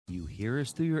hear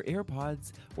us through your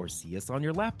AirPods or see us on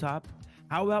your laptop,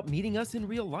 how about meeting us in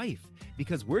real life?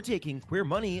 Because we're taking Queer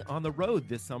Money on the road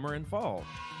this summer and fall.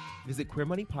 Visit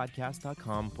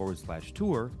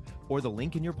queermoneypodcast.com/tour or the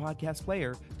link in your podcast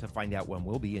player to find out when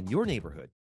we'll be in your neighborhood.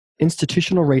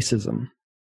 Institutional racism.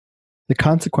 The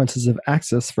consequences of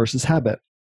access versus habit.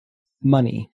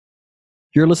 Money.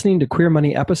 You're listening to Queer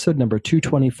Money episode number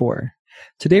 224.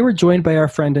 Today we're joined by our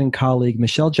friend and colleague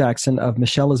Michelle Jackson of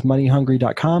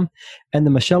michelleismoneyhungry.com and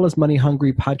the Michelle is Money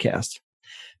Hungry podcast.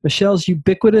 Michelle's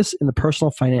ubiquitous in the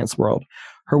personal finance world.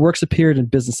 Her works appeared in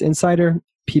Business Insider,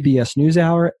 PBS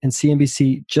NewsHour, and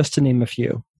CNBC, just to name a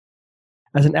few.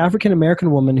 As an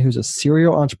African-American woman who's a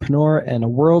serial entrepreneur and a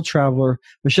world traveler,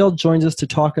 Michelle joins us to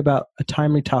talk about a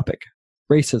timely topic,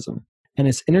 racism, and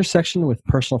its intersection with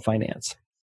personal finance.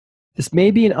 This may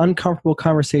be an uncomfortable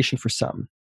conversation for some,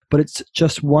 but it's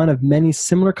just one of many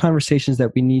similar conversations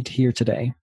that we need to hear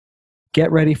today.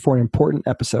 Get ready for an important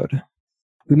episode.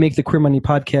 We make the Queer Money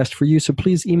podcast for you, so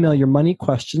please email your money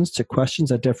questions to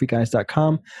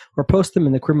questions@deftfreeguys.com or post them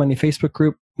in the Queer Money Facebook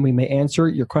group, and we may answer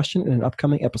your question in an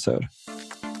upcoming episode.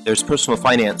 There's personal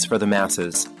finance for the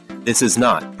masses. This is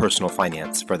not personal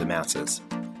finance for the masses.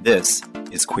 This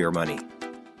is Queer Money.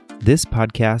 This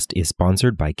podcast is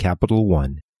sponsored by Capital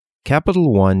One.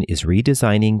 Capital One is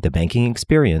redesigning the banking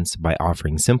experience by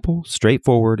offering simple,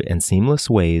 straightforward, and seamless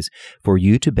ways for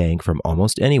you to bank from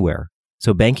almost anywhere.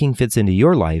 So banking fits into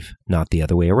your life, not the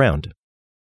other way around.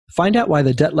 Find out why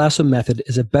the Debt Lasso method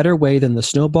is a better way than the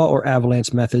snowball or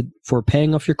avalanche method for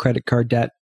paying off your credit card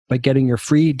debt by getting your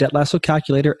free Debt Lasso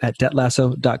calculator at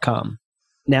debtlasso.com.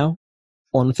 Now,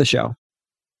 on with the show.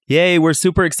 Yay, we're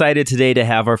super excited today to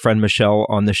have our friend Michelle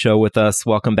on the show with us.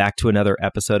 Welcome back to another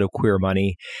episode of Queer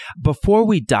Money. Before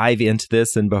we dive into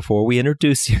this and before we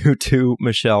introduce you to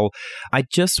Michelle, I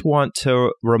just want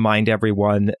to remind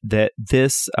everyone that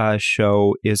this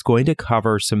show is going to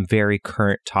cover some very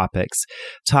current topics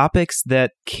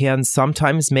that can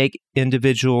sometimes make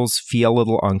individuals feel a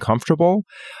little uncomfortable.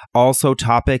 Also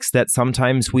topics that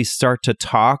sometimes we start to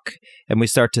talk and we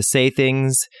start to say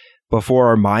things before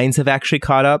our minds have actually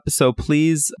caught up. So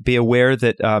please be aware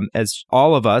that as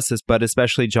all of us, but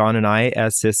especially John and I,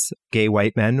 as cis gay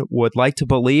white men, would like to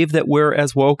believe that we're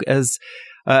as woke as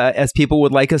people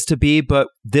would like us to be, but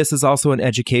this is also an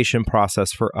education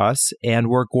process for us, and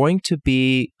we're going to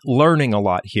be learning a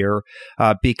lot here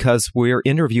because we're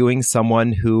interviewing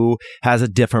someone who has a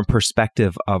different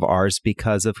perspective of ours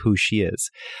because of who she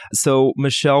is. So,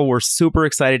 Michelle, we're super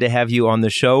excited to have you on the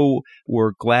show.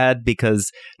 We're glad because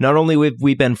not only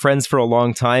we've been friends for a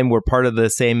long time, we're part of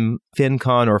the same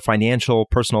FinCon or financial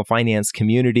personal finance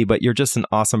community, but you're just an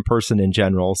awesome person in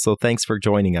general. So thanks for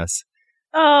joining us.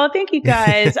 Oh, thank you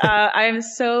guys. I'm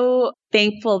so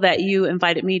thankful that you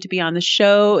invited me to be on the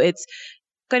show. It's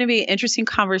going to be an interesting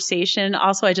conversation.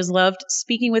 Also, I just loved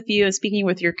speaking with you and speaking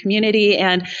with your community.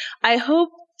 And I hope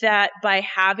that by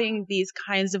having these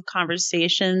kinds of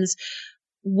conversations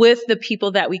with the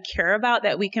people that we care about,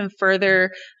 that we can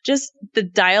further just the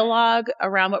dialogue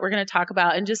around what we're going to talk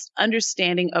about and just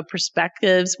understanding of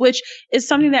perspectives, which is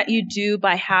something that you do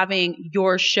by having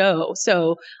your show.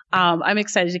 So I'm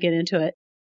excited to get into it.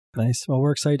 Nice. Well,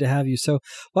 we're excited to have you. So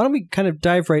why don't we kind of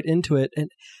dive right into it? And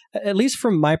at least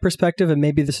from my perspective, and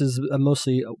maybe this is a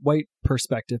mostly white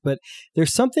perspective, but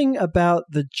there's something about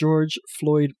the George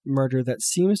Floyd murder that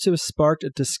seems to have sparked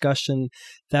a discussion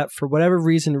that for whatever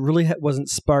reason really wasn't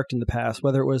sparked in the past,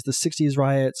 whether it was the 60s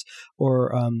riots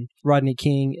or Rodney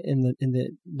King in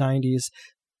the 90s.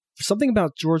 Something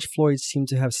about George Floyd seemed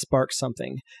to have sparked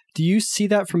something. Do you see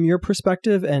that from your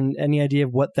perspective and any idea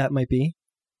of what that might be?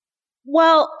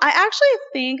 Well, I actually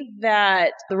think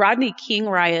that the Rodney King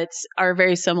riots are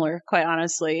very similar, quite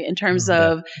honestly, in terms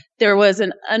of there was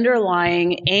an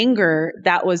underlying anger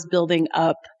that was building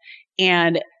up,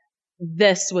 and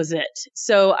this was it.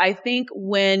 So I think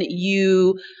when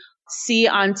you see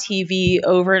on TV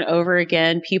over and over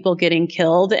again, people getting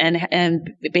killed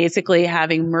and basically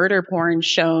having murder porn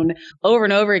shown over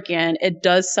and over again, it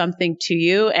does something to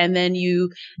you. And then you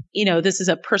know, this is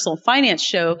a personal finance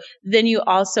show. Then you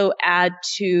also add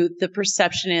to the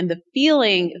perception and the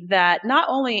feeling that not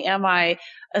only am I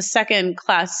a second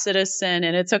class citizen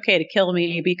and it's okay to kill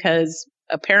me because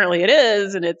apparently it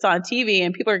is and it's on TV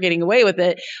and people are getting away with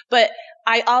it, but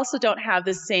I also don't have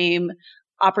the same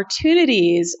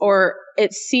opportunities, or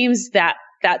it seems that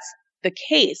that's the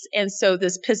case. And so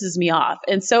this pisses me off.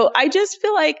 And so I just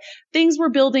feel like things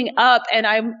were building up, and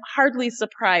I'm hardly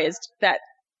surprised that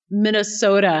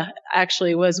Minnesota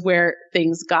actually was where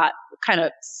things got kind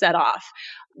of set off.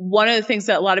 one of the things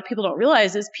that a lot of people don't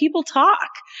realize is people talk.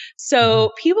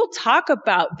 So people talk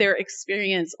about their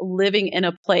experience living in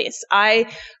a place.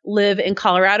 I live in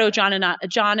Colorado. John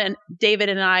and David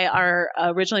and I are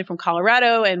originally from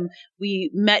Colorado, and we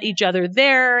met each other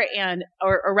there,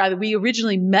 or rather we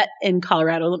originally met in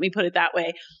Colorado. Let me put it that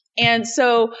way. And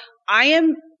so I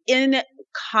am in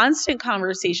constant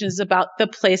conversations about the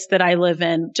place that I live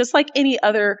in, just like any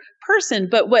other person.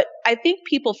 But what I think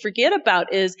people forget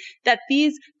about is that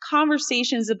these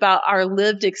conversations about our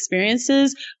lived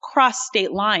experiences cross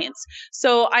state lines.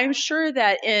 So I'm sure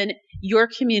that in your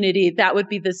community, that would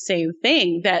be the same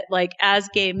thing, that like as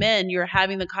gay men, you're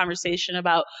having the conversation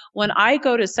about, when I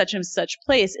go to such and such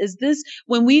place,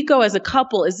 when we go as a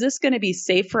couple, is this going to be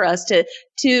safe for us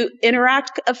to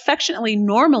interact affectionately,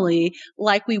 normally,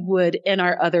 like we would in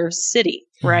our other city,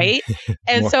 right?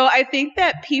 And so I think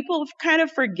that people kind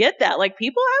of forget that. Like,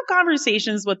 people have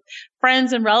conversations with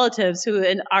friends and relatives who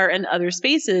are in other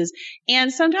spaces.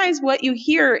 And sometimes what you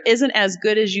hear isn't as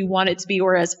good as you want it to be,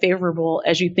 or as favorable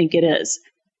as you think it is.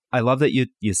 I love that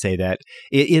you say that.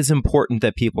 It is important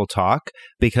that people talk,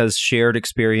 because shared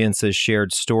experiences,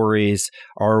 shared stories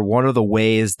are one of the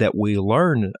ways that we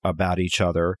learn about each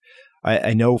other.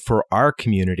 I know for our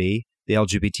community, the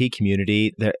LGBT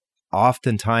community, there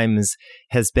oftentimes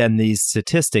has been these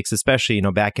statistics, especially,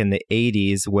 back in the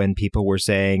 80s, when people were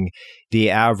saying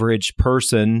the average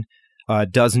person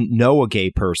doesn't know a gay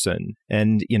person.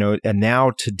 And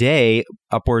now today,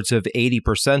 upwards of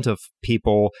 80% of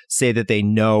people say that they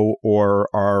know or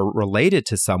are related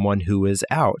to someone who is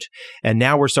out. And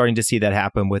now we're starting to see that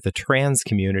happen with the trans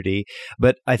community.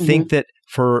 But I think that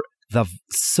for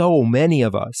so many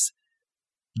of us,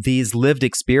 these lived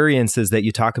experiences that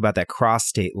you talk about that cross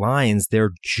state lines,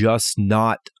 they're just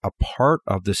not a part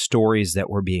of the stories that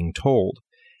we're being told.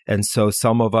 And so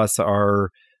some of us are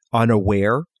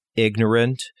unaware,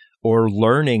 ignorant, or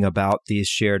learning about these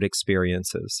shared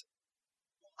experiences.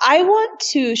 I want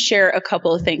to share a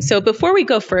couple of things. So before we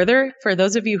go further, for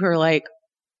those of you who are like,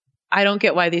 I don't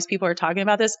get why these people are talking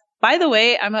about this. By the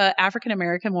way, I'm an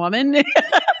African-American woman.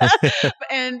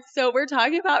 And so we're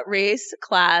talking about race,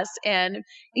 class, and,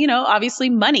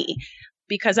 obviously money,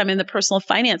 because I'm in the personal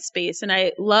finance space, and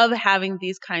I love having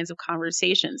these kinds of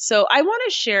conversations. So I want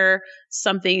to share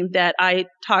something that I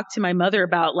talked to my mother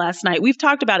about last night. We've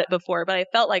talked about it before, but I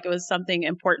felt like it was something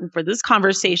important for this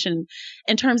conversation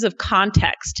in terms of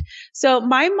context. So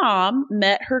my mom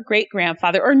met her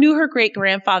great-grandfather, or knew her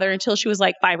great-grandfather, until she was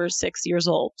like 5 or 6 years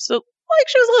old. So like,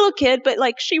 she was a little kid, but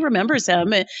like, she remembers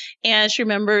him, and she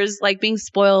remembers like being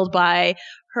spoiled by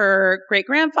her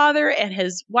great-grandfather and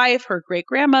his wife, her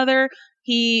great-grandmother.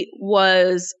 He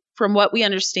was, from what we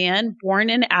understand, born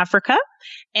in Africa,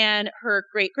 and her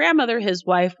great-grandmother, his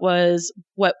wife, was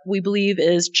what we believe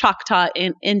is Choctaw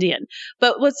Indian.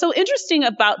 But what's so interesting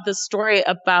about the story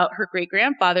about her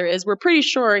great-grandfather is we're pretty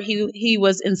sure he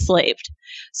was enslaved.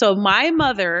 So my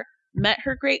mother met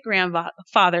her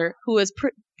great-grandfather, who was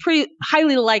pretty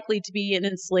highly likely to be an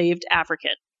enslaved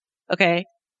African. Okay?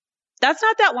 That's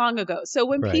not that long ago. So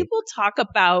when people talk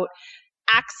about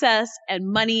access and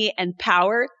money and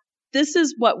power, this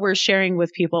is what we're sharing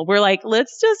with people. We're like,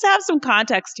 let's just have some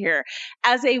context here.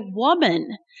 As a woman,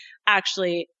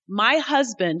 actually, my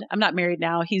husband, I'm not married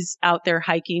now. He's out there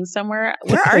hiking somewhere.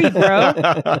 Where are you, bro?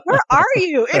 Where are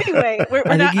you? Anyway,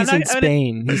 I think he's in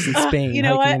Spain. He's in Spain. You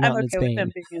know what? I'm okay with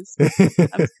him being in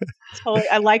Spain.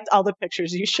 I liked all the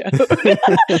pictures you showed.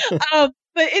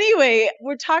 But anyway,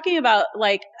 we're talking about,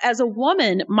 like, as a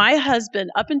woman, my husband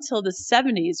up until the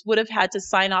 70s would have had to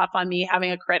sign off on me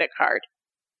having a credit card.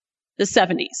 The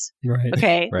 70s. Right.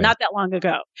 Okay. Right. Not that long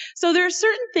ago. So there are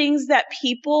certain things that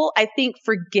people, I think,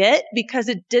 forget because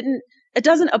it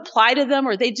doesn't apply to them,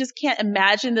 or they just can't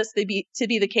imagine this to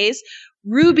be the case.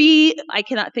 Ruby, I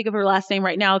cannot think of her last name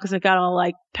right now because I got all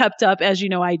like pepped up, as you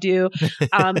know I do.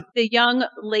 The young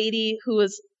lady who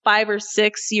was 5 or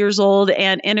 6 years old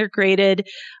and integrated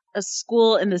a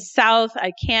school in the South.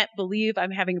 I can't believe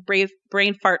I'm having a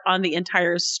brain fart on the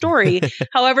entire story.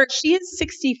 However, she is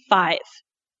 65,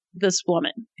 this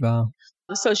woman. Wow.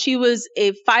 So she was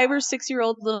a 5 or 6 year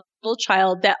old little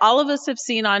child that all of us have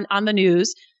seen on the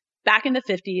news back in the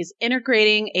 50s,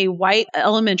 integrating a white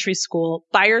elementary school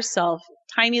by herself,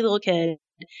 tiny little kid.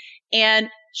 And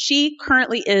she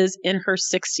currently is in her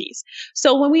 60s.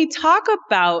 So when we talk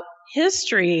about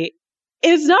history,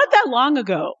 it's not that long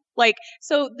ago. Like,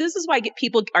 so this is why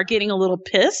people are getting a little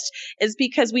pissed, is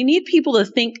because we need people to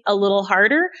think a little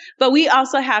harder, but we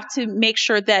also have to make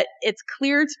sure that it's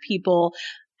clear to people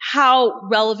how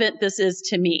relevant this is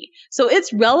to me. So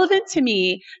it's relevant to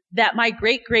me that my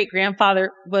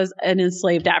great-great-grandfather was an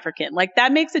enslaved African. Like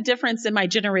that makes a difference in my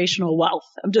generational wealth.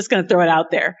 I'm just going to throw it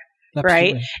out there.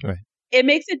 Absolutely. Right? It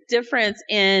makes a difference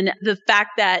in the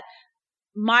fact that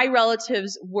my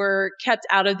relatives were kept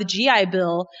out of the GI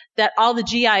Bill that all the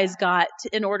GIs got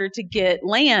in order to get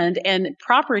land and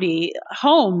property,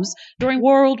 homes during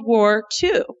World War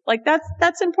II. Like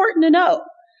that's important to know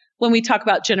when we talk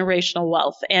about generational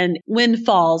wealth and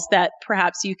windfalls that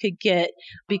perhaps you could get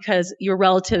because your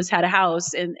relatives had a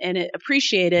house and it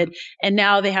appreciated, and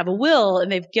now they have a will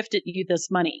and they've gifted you this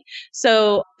money.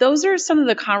 So those are some of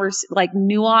the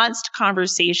nuanced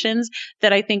conversations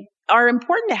that I think are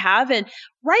important to have. And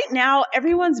right now,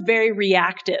 everyone's very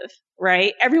reactive,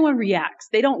 right? Everyone reacts.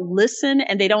 They don't listen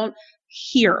and they don't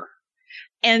hear.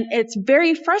 And it's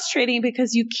very frustrating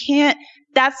because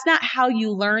that's not how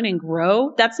you learn and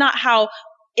grow. That's not how,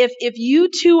 if you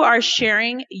two are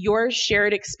sharing your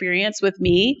shared experience with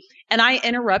me and I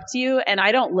interrupt you and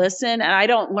I don't listen and I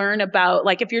don't learn about,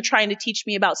 like if you're trying to teach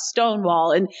me about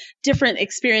Stonewall and different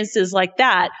experiences like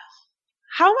that,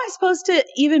 how am I supposed to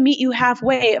even meet you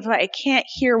halfway if I can't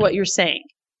hear what you're saying?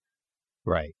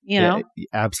 Right. You know?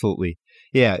 Absolutely.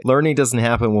 Yeah. Learning doesn't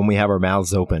happen when we have our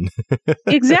mouths open.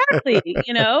 Exactly.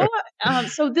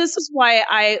 So this is why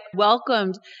I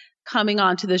welcomed coming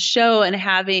onto the show and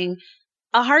having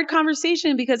a hard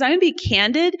conversation, because I'm going to be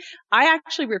candid. I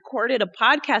actually recorded a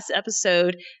podcast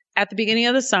episode at the beginning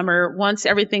of the summer once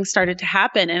everything started to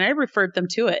happen, and I referred them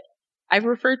to it. I've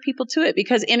referred people to it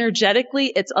because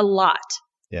energetically, it's a lot.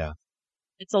 Yeah.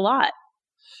 It's a lot.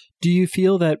 Do you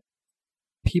feel that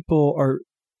people are,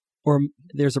 or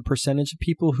there's a percentage of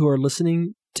people who are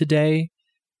listening today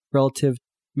relative,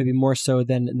 maybe more so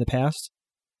than in the past?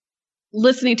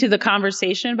 Listening to the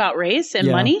conversation about race and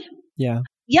money? Yeah.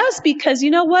 Yes, because you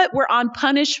know what? We're on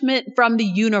punishment from the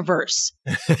universe.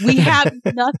 We have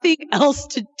nothing else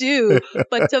to do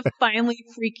but to finally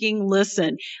freaking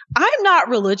listen. I'm not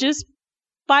religious.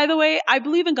 By the way, I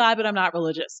believe in God, but I'm not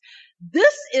religious.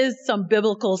 This is some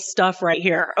biblical stuff right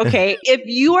here. Okay. If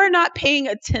you are not paying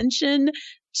attention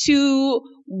to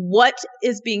what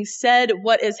is being said,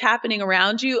 what is happening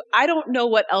around you, I don't know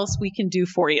what else we can do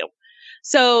for you.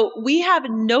 So we have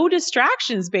no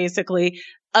distractions basically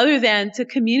other than to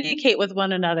communicate with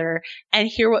one another and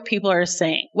hear what people are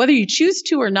saying. Whether you choose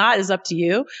to or not is up to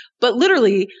you. But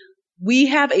literally, we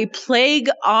have a plague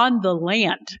on the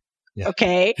land. Yeah.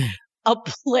 Okay. A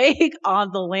plague on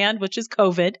the land, which is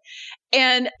COVID.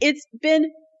 And it's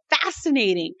been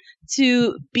fascinating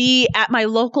to be at my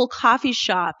local coffee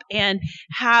shop and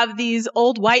have these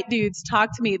old white dudes talk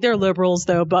to me. They're liberals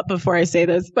though, but before I say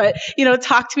this, but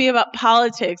talk to me about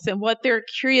politics and what they're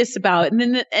curious about.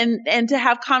 And then, and to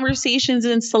have conversations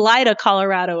in Salida,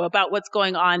 Colorado about what's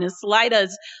going on. And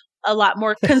Salida's a lot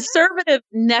more conservative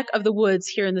neck of the woods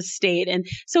here in the state. And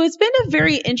so it's been a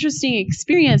very interesting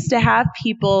experience to have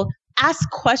people ask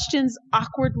questions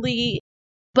awkwardly,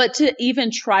 but to even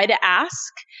try to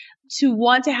ask, to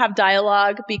want to have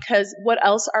dialogue, because what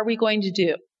else are we going to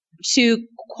do? To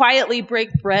quietly break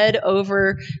bread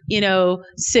over,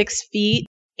 6 feet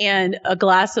and a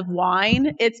glass of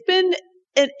wine. It's been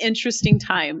an interesting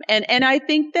time. And I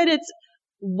think that it's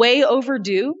way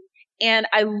overdue. And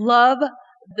I love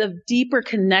the deeper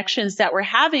connections that we're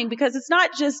having, because it's not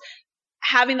just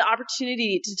having the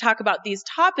opportunity to talk about these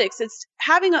topics. It's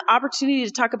having an opportunity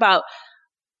to talk about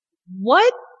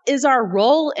what is our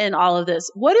role in all of this?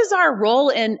 What is our role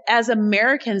in as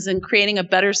Americans in creating a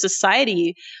better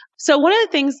society? So one of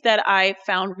the things that I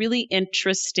found really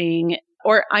interesting,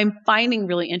 or I'm finding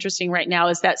really interesting right now,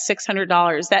 is that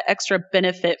 $600, that extra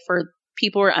benefit for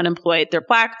people who are unemployed. They're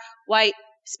Black, white,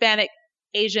 Hispanic,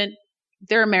 Asian,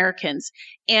 they're Americans.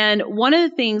 And one of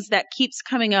the things that keeps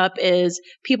coming up is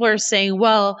people are saying,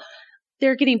 well,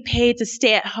 they're getting paid to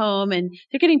stay at home and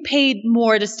they're getting paid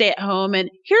more to stay at home. And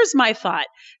here's my thought.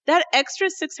 That extra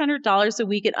 $600 a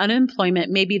week in unemployment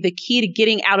may be the key to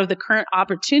getting out of the current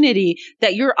opportunity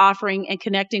that you're offering and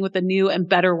connecting with a new and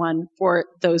better one for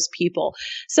those people.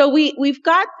 So we've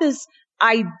got this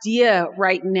idea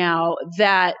right now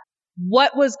that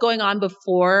what was going on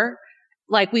before,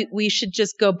 like we should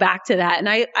just go back to that. And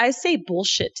I say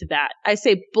bullshit to that. I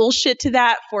say bullshit to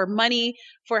that for money,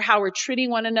 for how we're treating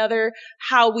one another,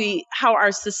 how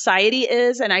our society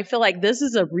is. And I feel like this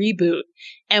is a reboot,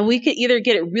 and we could either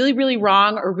get it really, really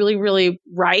wrong or really, really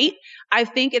right. I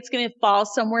think it's going to fall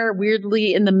somewhere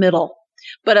weirdly in the middle.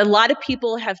 But a lot of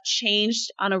people have changed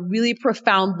on a really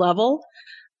profound level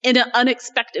in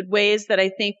unexpected ways that I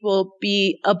think will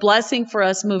be a blessing for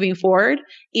us moving forward,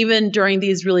 even during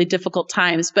these really difficult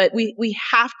times. But we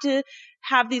have to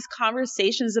have these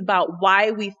conversations about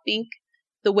why we think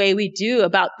the way we do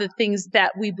about the things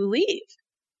that we believe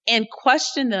and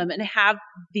question them and have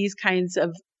these kinds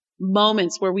of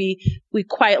moments where we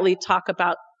quietly talk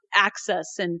about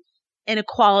access and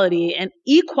inequality and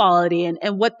equality and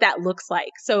what that looks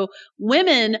like. So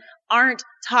women aren't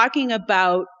talking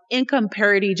about income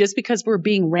parity just because we're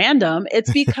being random.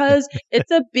 It's because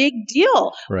it's a big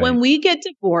deal. Right. When we get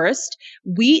divorced,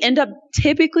 we end up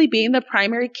typically being the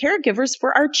primary caregivers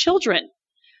for our children.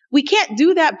 We can't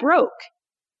do that broke.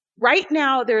 Right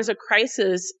now, there's a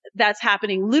crisis that's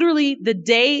happening literally the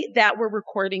day that we're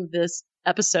recording this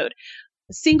episode.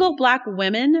 Single Black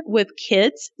women with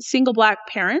kids, single Black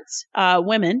parents,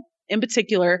 women in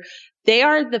particular, they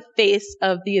are the face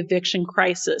of the eviction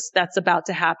crisis that's about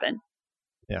to happen.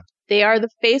 Yeah. They are the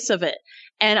face of it.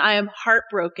 And I am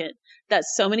heartbroken that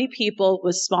so many people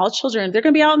with small children, they're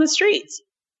going to be out on the streets.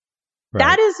 Right.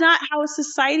 That is not how a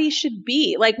society should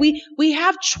be. Like we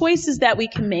have choices that we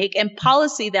can make and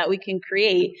policy that we can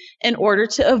create in order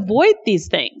to avoid these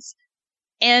things.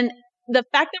 And the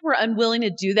fact that we're unwilling to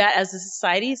do that as a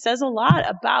society says a lot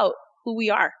about who we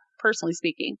are, personally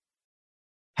speaking.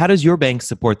 How does your bank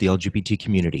support the LGBT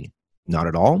community? Not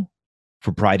at all?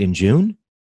 For Pride in June?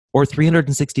 Or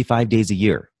 365 days a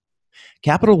year?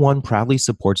 Capital One proudly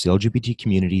supports the LGBT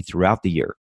community throughout the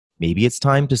year. Maybe it's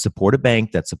time to support a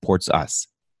bank that supports us.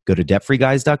 Go to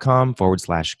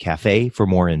debtfreeguys.com/cafe for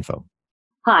more info.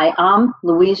 Hi, I'm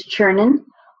Louise Chernin.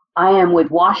 I am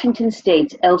with Washington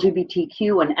State's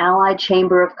LGBTQ and Allied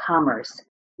Chamber of Commerce.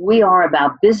 We are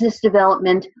about business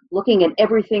development, looking at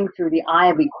everything through the eye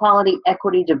of equality,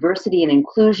 equity, diversity, and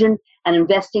inclusion, and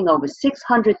investing over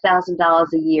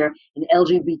 $600,000 a year in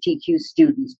LGBTQ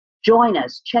students. Join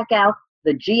us. Check out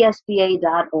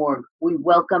thegsba.org. We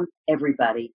welcome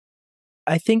everybody.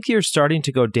 I think you're starting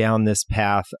to go down this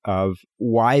path of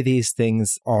why these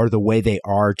things are the way they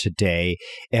are today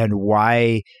and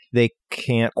why they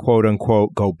can't, quote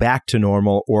unquote, go back to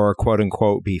normal or, quote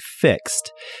unquote, be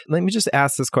fixed. Let me just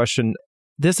ask this question.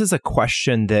 This is a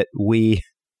question that we,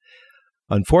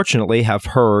 unfortunately, have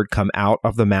heard come out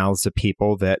of the mouths of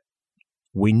people that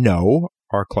we know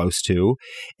are close to.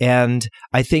 And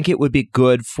I think it would be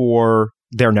good for...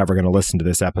 They're never going to listen to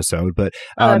this episode, but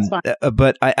I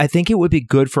think it would be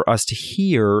good for us to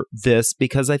hear this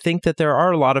because I think that there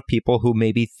are a lot of people who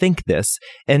maybe think this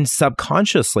and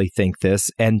subconsciously think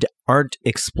this and aren't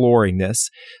exploring this.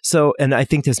 So, and I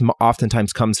think this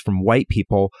oftentimes comes from white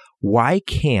people. Why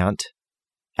can't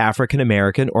African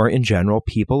American or in general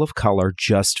people of color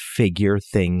just figure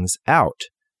things out?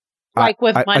 Like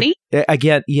with money?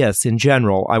 Again, yes, in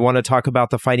general. I want to talk about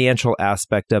the financial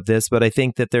aspect of this, but I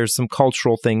think that there's some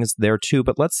cultural things there too.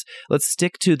 But let's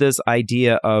stick to this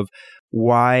idea of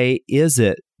why is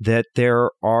it that there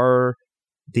are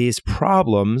these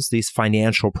problems, these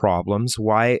financial problems?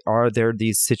 Why are there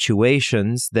these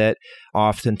situations that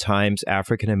oftentimes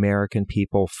African American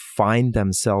people find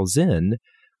themselves in?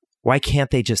 Why can't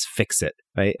they just fix it,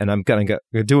 right? And I'm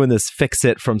doing this fix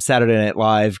it from Saturday Night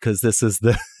Live because this is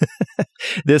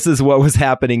this is what was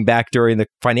happening back during the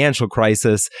financial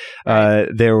crisis. Right.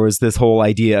 There was this whole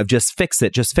idea of just fix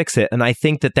it. And I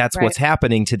think that that's what's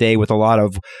happening today with a lot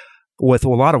of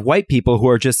white people who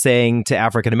are just saying to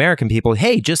African American people,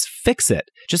 hey, just fix it.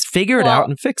 Just figure it out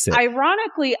and fix it.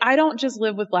 Ironically, I don't just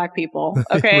live with Black people.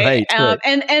 Okay. Right.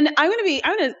 And I'm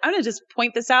gonna just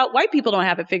point this out. White people don't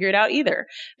have it figured out either.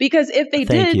 Because if they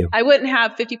did, I wouldn't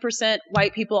have 50%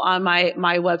 white people on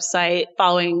my website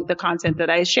following the content that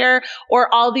I share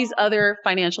or all these other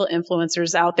financial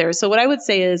influencers out there. So what I would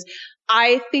say is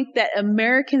I think that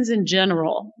Americans in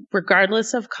general,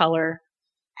 regardless of color,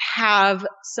 have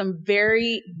some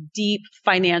very deep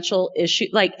financial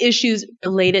issues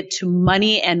related to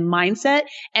money and mindset.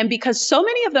 And because so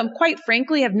many of them, quite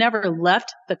frankly, have never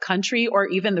left the country or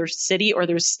even their city or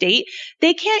their state,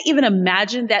 they can't even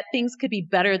imagine that things could be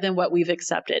better than what we've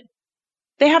accepted.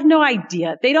 They have no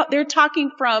idea. They're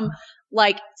talking from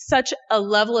like such a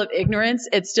level of ignorance.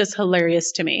 It's just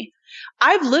hilarious to me.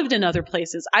 I've lived in other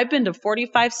places. I've been to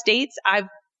 45 states. I've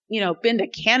been to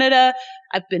Canada.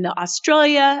 I've been to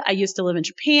Australia. I used to live in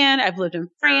Japan. I've lived in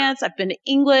France. I've been to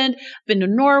England. I've been to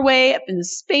Norway. I've been to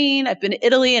Spain. I've been to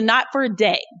Italy, and not for a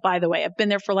day, by the way. I've been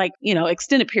there for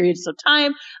extended periods of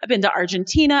time. I've been to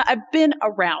Argentina. I've been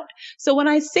around. So when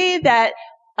I say that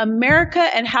America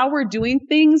and how we're doing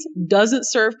things doesn't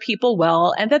serve people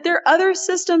well, and that there are other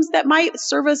systems that might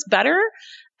serve us better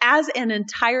as an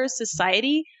entire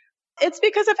society, it's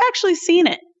because I've actually seen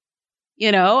it.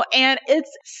 And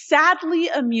it's sadly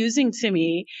amusing to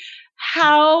me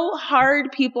how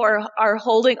hard people are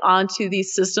holding on to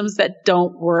these systems that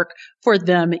don't work for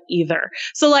them either.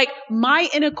 So like my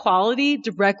inequality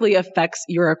directly affects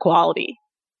your equality.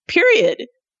 Period.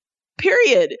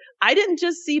 I didn't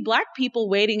just see Black people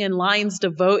waiting in lines to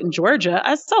vote in Georgia.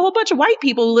 I saw a whole bunch of white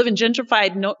people who live in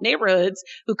gentrified neighborhoods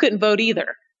who couldn't vote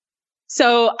either.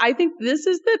 So I think this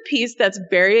is the piece that's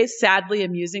very sadly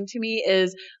amusing to me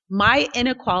is my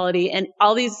inequality and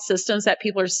all these systems that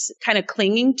people are kind of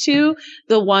clinging to,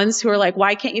 the ones who are like,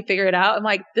 why can't you figure it out? I'm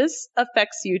like, this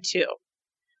affects you too,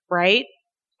 right?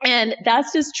 And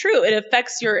that's just true. It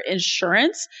affects your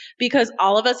insurance because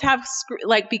all of us have,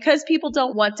 because people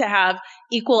don't want to have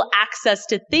equal access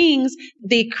to things,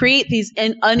 they create these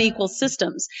unequal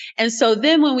systems. And so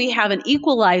then when we have an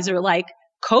equalizer like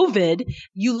COVID,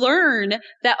 you learn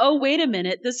that, oh, wait a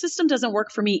minute, the system doesn't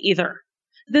work for me either.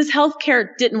 This healthcare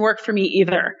didn't work for me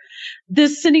either.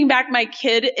 This sending back my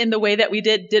kid in the way that we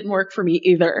didn't work for me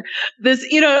either. This,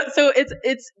 so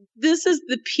this is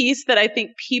the piece that I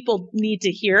think people need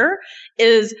to hear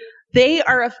is they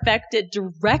are affected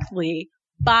directly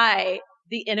by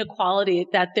the inequality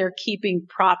that they're keeping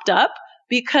propped up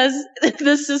because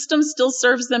the system still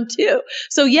serves them too.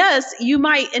 So yes, you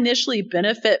might initially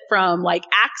benefit from like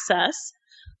access,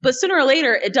 but sooner or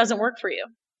later it doesn't work for you.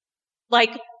 Like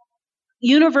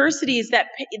universities that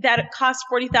cost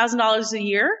 $40,000 a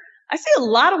year. I see a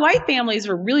lot of white families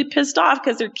are really pissed off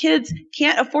because their kids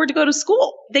can't afford to go to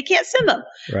school. They can't send them.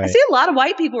 Right. I see a lot of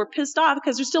white people are pissed off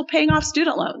because they're still paying off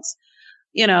student loans,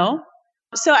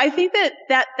 So I think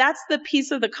that's the piece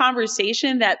of the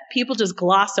conversation that people just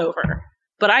gloss over.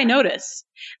 But I notice.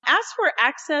 As for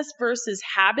access versus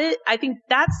habit, I think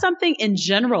that's something in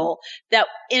general that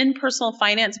in personal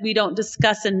finance we don't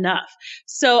discuss enough.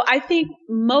 So I think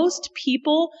most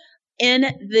people in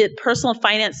the personal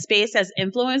finance space as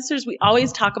influencers, we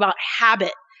always talk about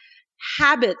habits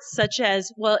such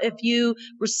as, well, if you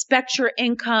respect your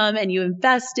income and you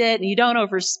invest it and you don't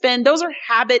overspend, those are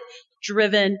habit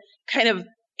driven kind of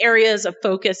areas of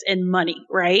focus in money,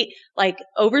 right? Like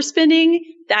overspending,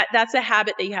 that's a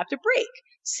habit that you have to break.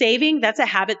 Saving, that's a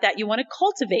habit that you want to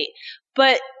cultivate.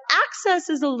 But access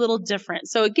is a little different.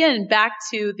 So again, back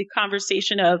to the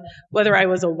conversation of whether I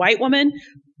was a white woman,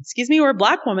 or a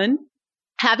Black woman,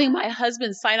 having my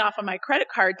husband sign off on my credit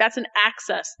card, that's an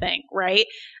access thing, right?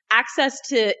 Access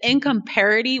to income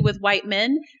parity with white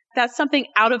men, that's something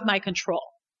out of my control.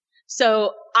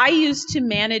 So I used to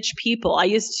manage people. I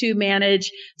used to manage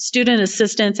student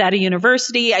assistants at a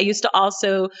university. I used to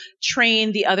also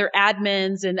train the other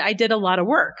admins, and I did a lot of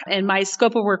work. And my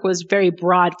scope of work was very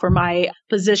broad for my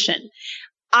position.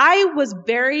 I was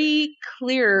very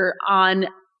clear on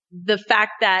the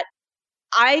fact that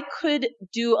I could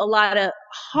do a lot of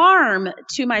harm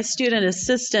to my student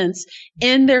assistants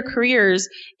in their careers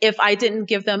if I didn't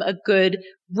give them a good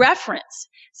reference.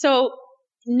 So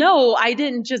no, I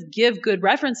didn't just give good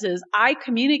references. I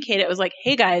communicated. It was like,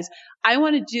 hey guys, I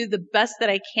want to do the best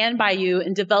that I can by you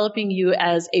in developing you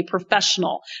as a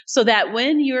professional so that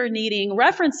when you're needing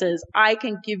references, I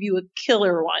can give you a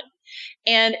killer one.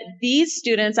 And these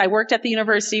students, I worked at the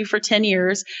university for 10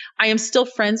 years. I am still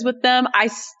friends with them. I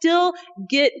still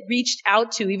get reached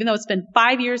out to, even though it's been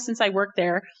 5 years since I worked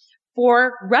there,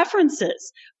 for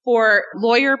references, for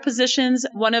lawyer positions.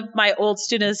 One of my old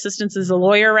student assistants is a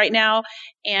lawyer right now,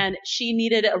 and she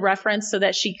needed a reference so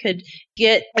that she could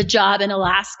get a job in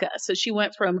Alaska. So she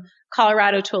went from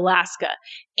Colorado to Alaska.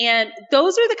 And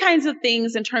those are the kinds of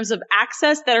things in terms of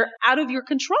access that are out of your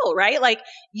control, right? Like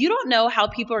you don't know how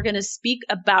people are going to speak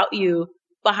about you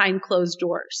behind closed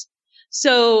doors.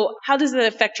 So how does that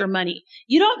affect your money?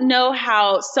 You don't know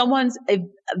how someone's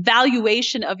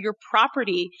valuation of your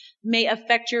property may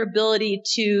affect your ability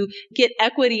to get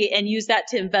equity and use that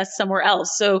to invest somewhere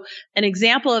else. So an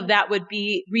example of that would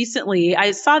be recently,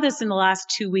 I saw this in the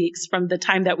last 2 weeks from the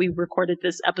time that we recorded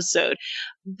this episode.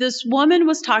 This woman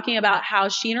was talking about how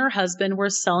she and her husband were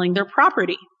selling their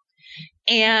property.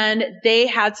 And they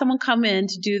had someone come in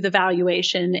to do the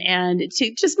valuation and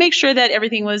to just make sure that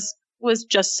everything was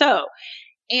just so.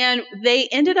 And they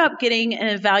ended up getting an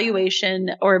evaluation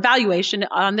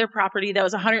on their property that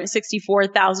was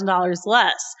 $164,000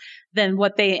 less than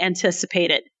what they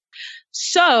anticipated.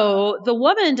 So the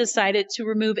woman decided to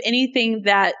remove anything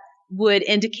that would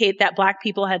indicate that Black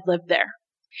people had lived there.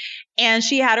 And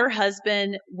she had her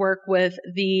husband work with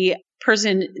the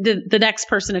person, the next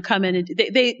person to come in, and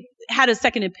they had a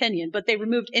second opinion, but they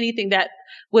removed anything that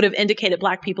would have indicated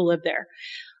Black people lived there.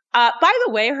 By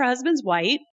the way, her husband's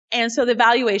white, and so the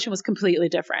valuation was completely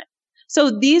different. So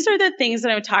these are the things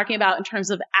that I'm talking about in terms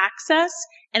of access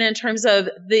and in terms of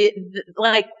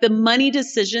the money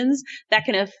decisions that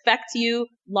can affect you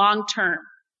long term.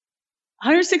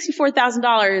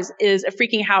 $164,000 is a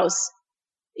freaking house,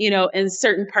 in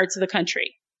certain parts of the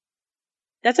country.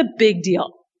 That's a big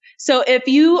deal. So if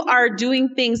you are doing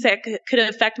things that could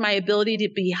affect my ability to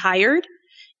be hired,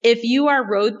 if you are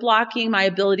roadblocking my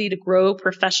ability to grow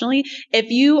professionally, if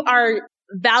you are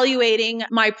valuating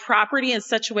my property in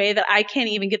such a way that I can't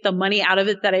even get the money out of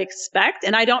it that I expect,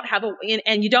 and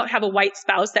you don't have a white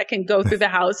spouse that can go through the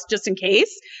house just in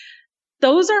case,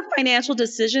 those are financial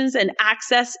decisions and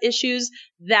access issues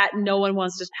that no one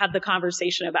wants to have the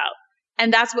conversation about.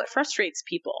 And that's what frustrates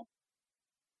people.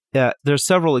 Yeah, there's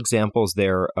several examples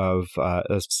there of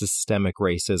systemic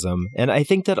racism. And I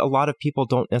think that a lot of people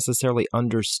don't necessarily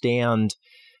understand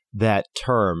that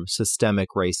term, systemic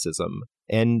racism.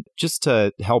 And just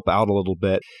to help out a little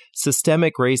bit,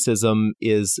 systemic racism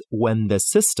is when the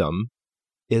system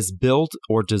is built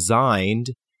or designed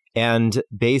and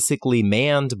basically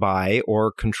manned by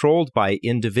or controlled by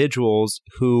individuals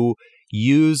who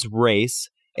use race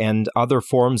and other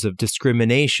forms of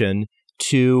discrimination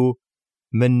to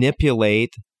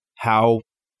manipulate how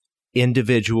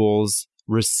individuals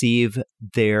receive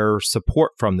their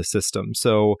support from the system.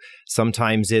 So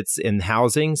sometimes it's in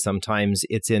housing, sometimes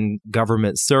it's in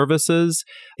government services.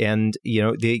 And,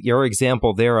 your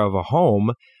example there of a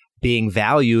home being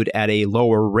valued at a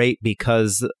lower rate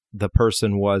because the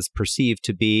person was perceived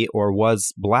to be or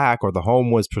was Black, or the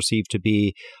home was perceived to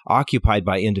be occupied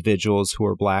by individuals who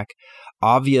are Black.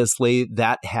 Obviously,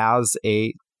 that has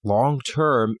a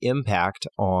long-term impact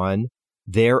on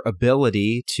their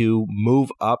ability to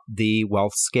move up the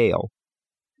wealth scale.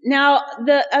 Now,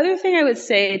 the other thing I would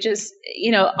say, just,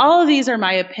 all of these are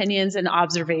my opinions and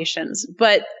observations,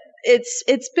 but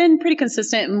it's been pretty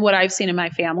consistent in what I've seen in my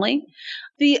family.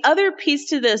 The other piece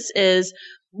to this is,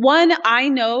 one, I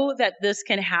know that this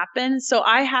can happen, so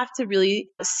I have to really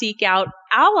seek out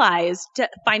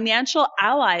financial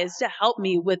allies to help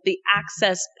me with the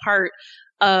access part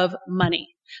of money.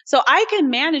 So I can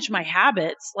manage my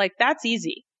habits, like that's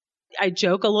easy. I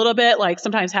joke a little bit, like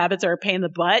sometimes habits are a pain in the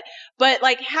butt, but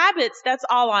like habits, that's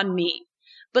all on me.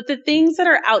 But the things that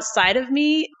are outside of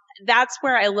me, that's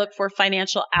where I look for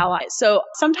financial allies. So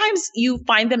sometimes you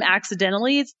find them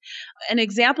accidentally. An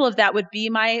example of that would be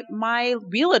my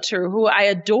realtor, who I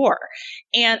adore.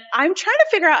 And I'm trying to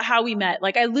figure out how we met.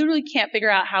 Like, I literally can't figure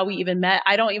out how we even met.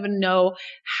 I don't even know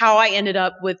how I ended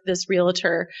up with this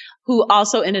realtor, who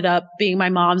also ended up being my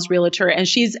mom's realtor. And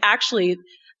she's actually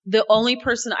the only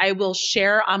person I will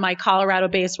share on my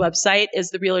Colorado-based website is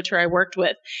the realtor I worked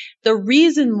with. The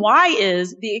reason why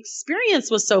is the experience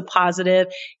was so positive,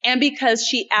 and because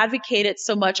she advocated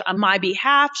so much on my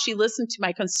behalf. She listened to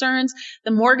my concerns. The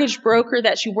mortgage broker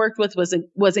that she worked with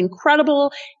was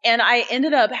incredible, and I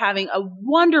ended up having a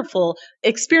wonderful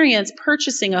experience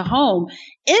purchasing a home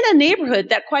in a neighborhood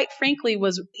that, quite frankly,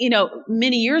 was,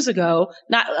 many years ago,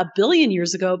 not a billion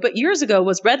years ago, but years ago,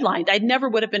 was redlined. I never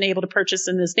would have been able to purchase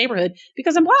in this neighborhood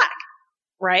because I'm Black,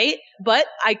 right? But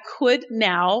I could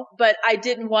now, but I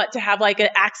didn't want to have like an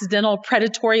accidental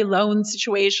predatory loan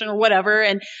situation or whatever.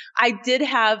 And I did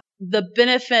have the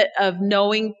benefit of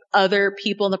knowing other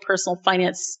people in the personal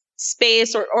finance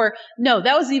space, or no,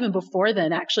 that was even before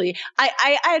then, actually.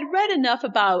 I had read enough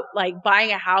about like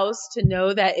buying a house to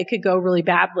know that it could go really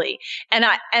badly. And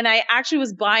I actually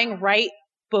was buying right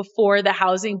before the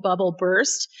housing bubble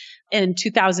burst in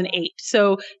 2008.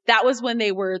 So that was when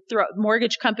they were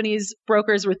mortgage companies,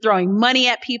 brokers were throwing money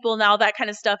at people and all that kind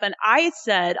of stuff. And I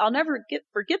said, I'll never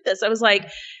forget this. I was like,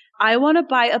 I want to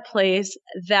buy a place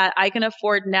that I can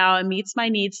afford now and meets my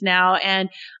needs now. And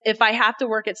if I have to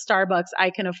work at Starbucks, I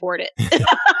can afford it.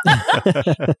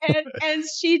 and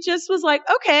she just was like,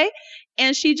 okay.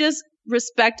 And she just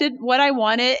respected what I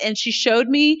wanted. And she showed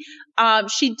me,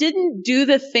 she didn't do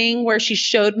the thing where she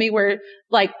showed me where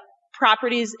like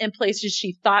properties in places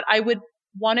she thought I would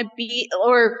want to be,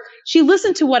 or she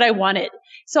listened to what I wanted.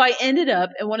 So I ended up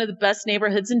in one of the best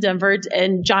neighborhoods in Denver,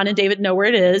 and John and David know where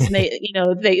it is. And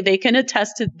they can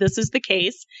attest to this is the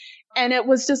case. And it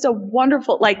was just a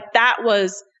wonderful, that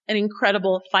was an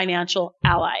incredible financial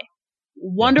ally.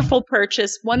 Wonderful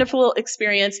purchase, wonderful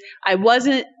experience. I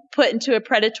wasn't put into a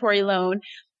predatory loan.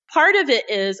 Part of it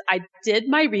is I did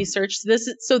my research.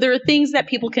 So there are things that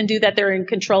people can do that they're in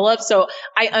control of. So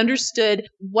I understood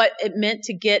what it meant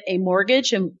to get a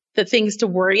mortgage and the things to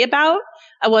worry about.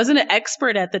 I wasn't an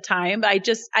expert at the time, but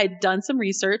I'd done some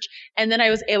research, and then I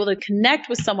was able to connect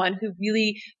with someone who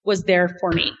really was there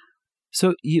for me.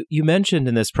 So you mentioned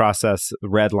in this process,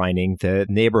 redlining, the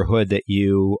neighborhood that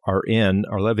you are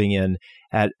living in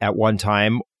at one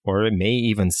time, or it may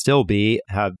even still be,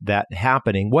 have that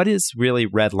happening. What is really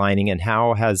redlining, and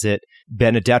how has it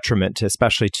been a detriment to,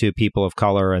 especially to people of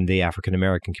color and the African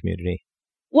American community?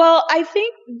 Well, I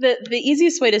think that the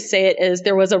easiest way to say it is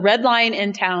there was a red line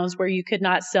in towns where you could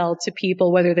not sell to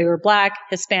people, whether they were Black,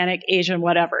 Hispanic, Asian,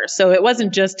 whatever. So it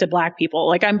wasn't just to Black people.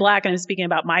 Like, I'm Black and I'm speaking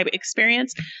about my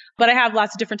experience, but I have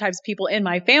lots of different types of people in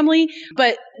my family.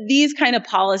 But these kind of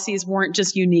policies weren't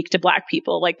just unique to Black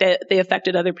people. Like, they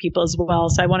affected other people as well.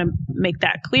 So I want to make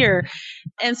that clear.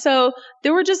 And so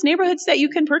there were just neighborhoods that you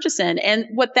can purchase in. And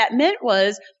what that meant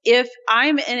was, if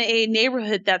I'm in a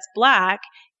neighborhood that's Black,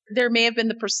 there may have been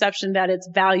the perception that it's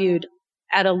valued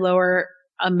at a lower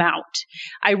amount.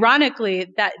 Ironically,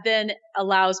 that then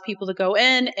allows people to go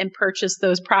in and purchase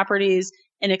those properties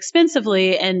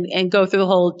inexpensively and go through the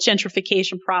whole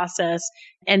gentrification process.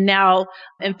 And now,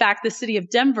 in fact, the city of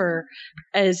Denver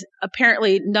is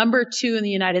apparently number 2 in the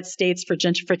United States for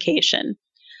gentrification.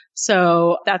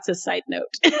 So that's a side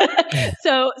note.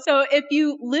 So if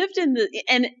you lived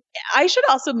and I should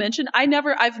also mention, I've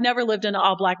never lived in an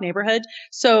all Black neighborhood.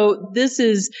 So this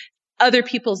is other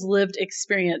people's lived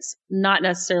experience, not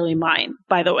necessarily mine,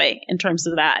 by the way, in terms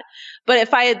of that. But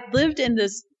if I had lived in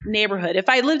this neighborhood, if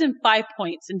I lived in 5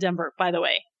 Points in Denver, by the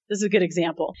way, this is a good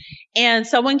example. And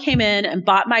someone came in and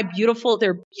bought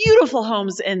their beautiful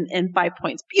homes in 5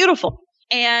 Points, beautiful.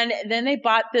 And then they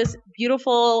bought this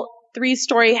beautiful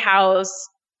 3-story house,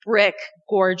 brick,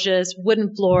 gorgeous,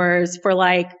 wooden floors for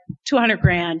like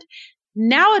 $200,000.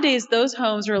 Nowadays, those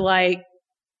homes are like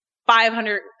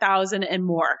 $500,000 and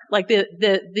more. Like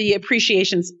the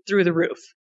appreciation's through the roof.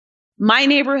 My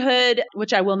neighborhood,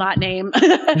 which I will not name,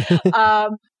 a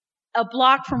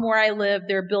block from where I live,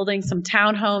 they're building some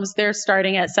townhomes. They're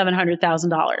starting at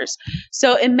 $700,000.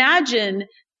 So imagine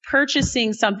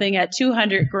purchasing something at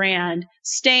 $200,000,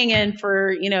 staying in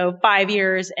for, 5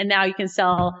 years, and now you can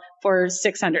sell for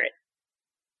 $600,000.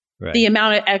 Right. The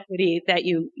amount of equity that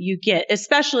you get,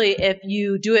 especially if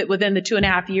you do it within the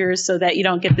 2.5 years so that you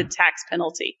don't get the tax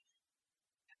penalty.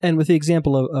 And with the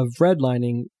example of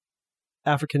redlining,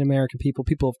 African American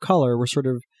people of color, were sort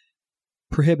of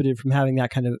prohibited from having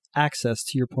that kind of access,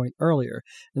 to your point earlier.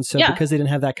 And so because they didn't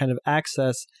have that kind of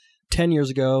access 10 years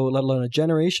ago, let alone a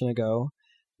generation ago,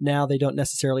 now they don't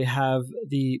necessarily have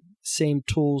the same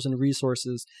tools and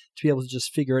resources to be able to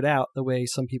just figure it out the way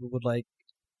some people would like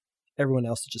everyone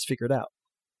else to just figure it out.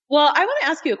 Well, I want to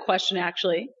ask you a question,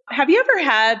 actually. Have you ever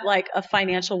had like a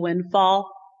financial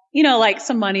windfall? Like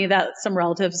some money that some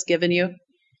relatives given you?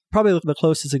 Probably the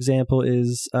closest example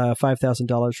is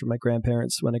 $5,000 from my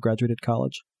grandparents when I graduated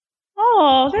college.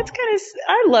 Oh, that's kind of,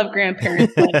 I love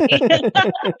grandparents' money.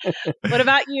 What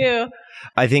about you?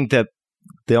 I think that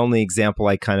the only example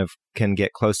I kind of can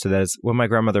get close to that is when my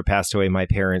grandmother passed away, my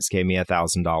parents gave me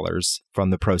 $1,000 from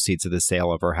the proceeds of the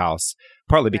sale of her house,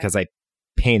 partly because I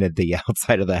painted the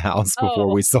outside of the house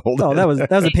before we sold it. Oh, that was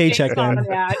a paycheck then.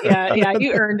 Yeah,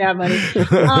 you earned that money.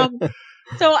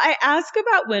 So I ask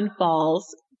about windfalls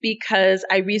because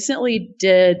I recently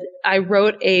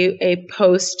wrote a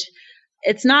post.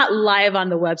 It's not live on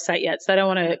the website yet, so I don't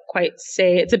want to quite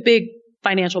say. It's a big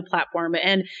financial platform,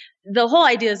 and the whole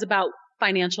idea is about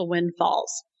financial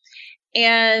windfalls.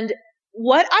 And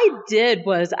what I did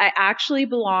was I actually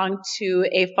belonged to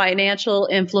a financial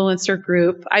influencer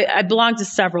group. I belonged to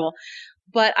several,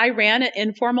 but I ran an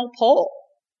informal poll.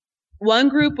 One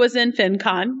group was in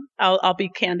FinCon. I'll be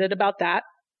candid about that.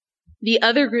 The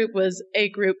other group was a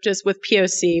group just with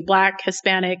POC, Black,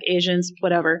 Hispanic, Asians,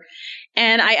 whatever.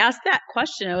 And I asked that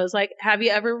question. I was like, have you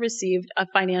ever received a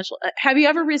financial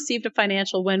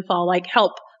windfall, like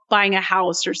help buying a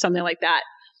house or something like that?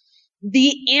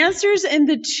 The answers in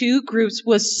the two groups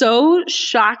was so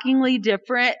shockingly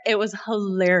different. It was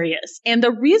hilarious. And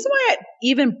the reason why I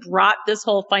even brought this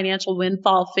whole financial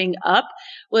windfall thing up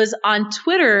was on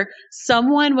Twitter,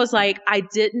 someone was like, I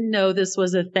didn't know this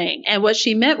was a thing. And what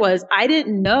she meant was, I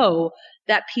didn't know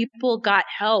that people got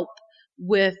help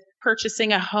with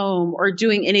purchasing a home or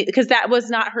doing because that was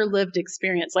not her lived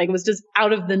experience. Like, it was just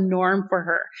out of the norm for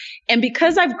her. And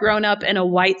because I've grown up in a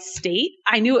white state,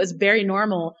 I knew it was very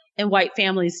normal in white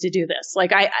families to do this.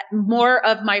 Like, more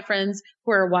of my friends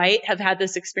who are white have had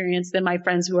this experience than my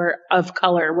friends who are of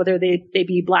color, whether they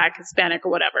be Black, Hispanic, or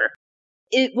whatever.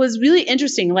 It was really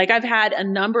interesting. Like, I've had a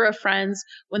number of friends,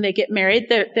 when they get married,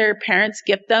 their parents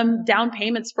gift them down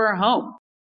payments for a home.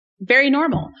 Very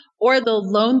normal. Or they'll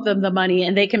loan them the money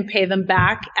and they can pay them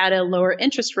back at a lower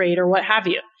interest rate or what have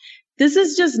you. This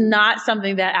is just not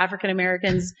something that African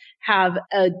Americans have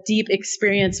a deep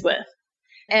experience with.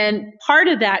 And part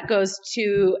of that goes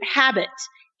to habit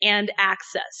and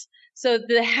access. So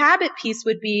the habit piece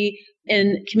would be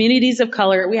in communities of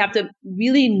color, we have to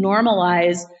really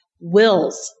normalize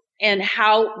wills and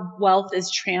how wealth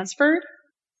is transferred.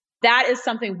 That is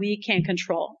something we can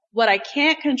control. What I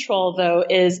can't control, though,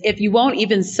 is if you won't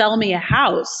even sell me a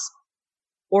house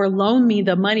or loan me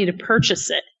the money to purchase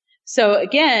it. So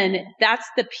again, that's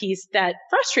the piece that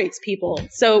frustrates people.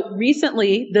 So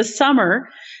recently, this summer,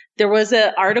 there was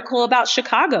an article about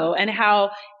Chicago and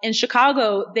how in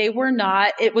Chicago,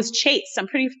 it was Chase. I'm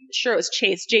pretty sure it was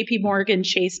Chase, JP Morgan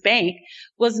Chase Bank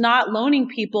was not loaning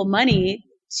people money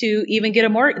to even get a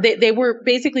mortgage. They were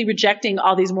basically rejecting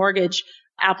all these mortgage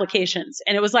applications.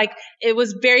 And it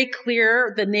was very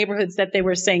clear the neighborhoods that they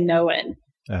were saying no in.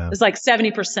 It was like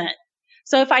 70%.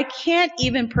 So if I can't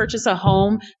even purchase a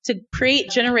home to create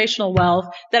generational wealth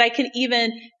that I can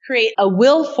even create a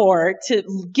will for to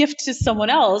gift to someone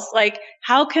else, like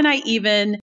how can I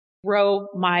even grow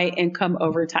my income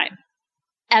over time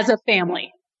as a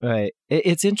family? Right.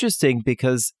 It's interesting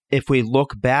because if we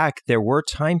look back, there were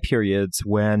time periods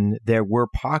when there were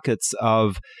pockets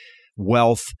of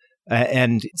wealth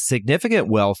and significant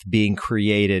wealth being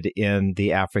created in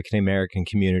the African American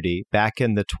community. Back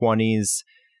in the 20s,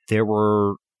 there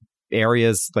were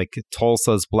areas like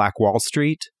Tulsa's Black Wall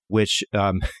Street, which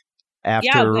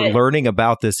after learning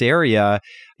about this area,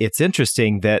 it's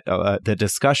interesting that the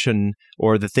discussion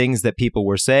or the things that people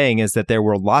were saying is that there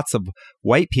were lots of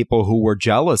white people who were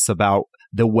jealous about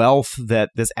the wealth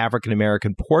that this African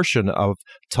American portion of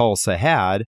Tulsa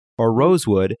had, or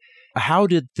Rosewood. How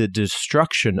did the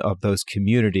destruction of those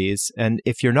communities, and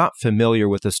if you're not familiar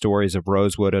with the stories of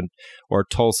Rosewood or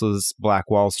Tulsa's Black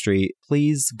Wall Street,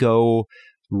 please go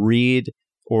read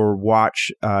or watch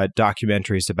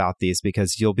documentaries about these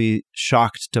because you'll be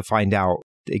shocked to find out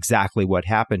exactly what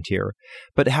happened here.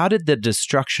 But how did the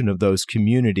destruction of those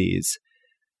communities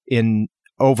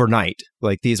overnight,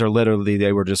 like these are literally,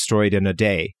 they were destroyed in a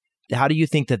day. How do you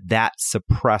think that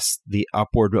suppressed the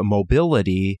upward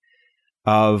mobility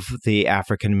of the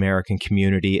African American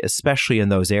community, especially in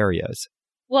those areas?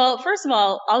 Well, first of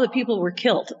all the people were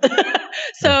killed.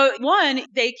 So one,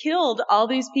 they killed all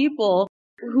these people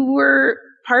who were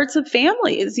parts of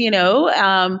families,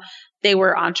 they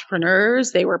were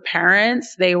entrepreneurs, they were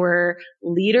parents, they were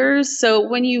leaders. So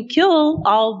when you kill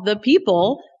all the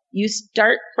people, you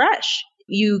start fresh.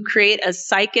 You create a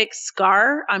psychic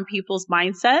scar on people's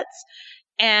mindsets.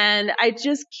 And I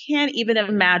just can't even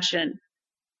imagine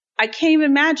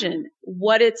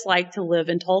what it's like to live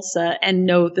in Tulsa and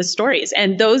know the stories.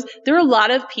 And there are a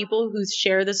lot of people who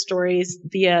share the stories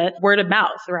via word of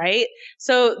mouth, right?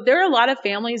 So there are a lot of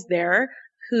families there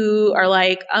who are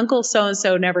like, Uncle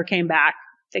so-and-so never came back.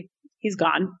 Like, he's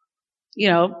gone,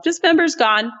 just members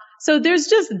gone. So there's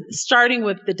just starting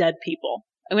with the dead people.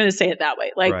 I'm going to say it that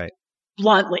way,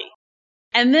 bluntly.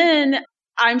 And then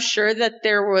I'm sure that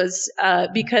there was,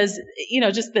 because,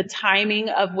 just the timing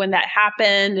of when that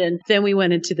happened. And then we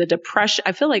went into the depression.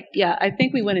 I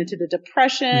think we went into the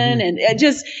depression and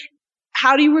just,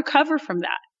 how do you recover from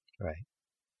that? Right.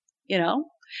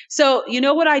 So,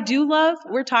 what I do love?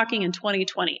 We're talking in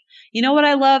 2020. You know what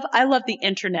I love? I love the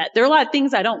internet. There are a lot of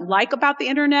things I don't like about the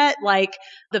internet, like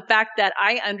the fact that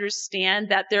I understand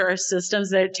that there are systems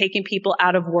that are taking people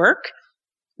out of work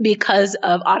because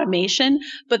of automation.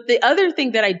 But the other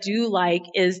thing that I do like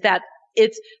is that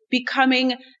it's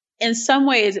becoming, in some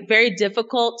ways, very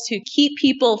difficult to keep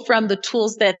people from the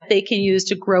tools that they can use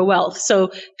to grow wealth.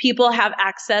 So people have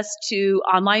access to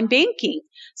online banking.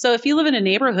 So if you live in a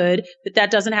neighborhood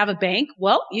that doesn't have a bank,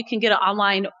 well, you can get an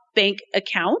online bank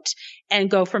account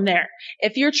and go from there.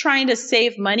 If you're trying to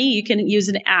save money, you can use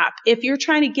an app. If you're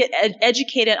trying to get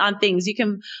educated on things, you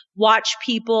can watch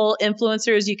people,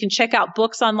 influencers, you can check out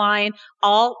books online,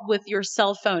 all with your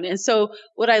cell phone. And so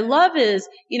what I love is,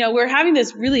 we're having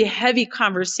this really heavy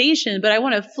conversation, but I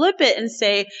want to flip it and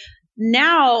say,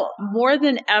 now more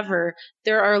than ever,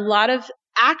 there are a lot of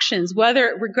actions,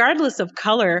 regardless of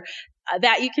color,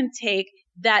 that you can take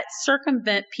that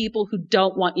circumvent people who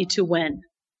don't want you to win.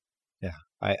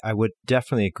 I would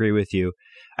definitely agree with you.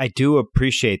 I do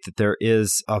appreciate that there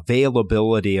is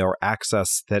availability or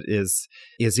access that is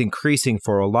increasing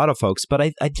for a lot of folks. But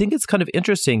I think it's kind of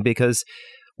interesting because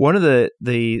one of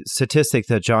the statistics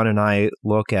that John and I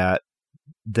look at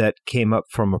that came up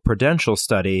from a Prudential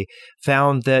study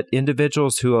found that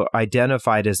individuals who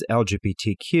identified as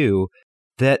LGBTQ,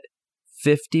 that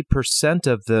 50%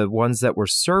 of the ones that were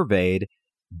surveyed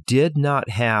did not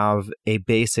have a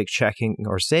basic checking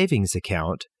or savings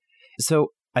account. So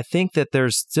I think that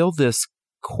there's still this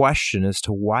question as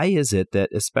to why is it that,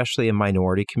 especially in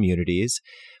minority communities,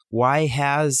 why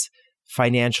has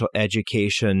financial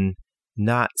education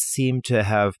not seemed to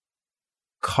have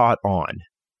caught on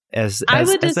as I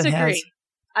would as it has? disagree.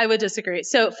 I would disagree.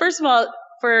 So first of all,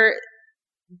 for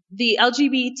the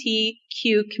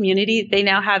LGBTQ community, they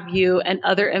now have you and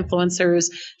other influencers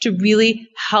to really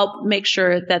help make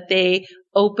sure that they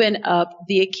open up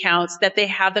the accounts, that they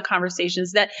have the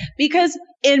conversations, that because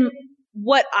in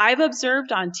what I've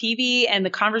observed on TV and the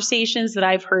conversations that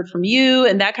I've heard from you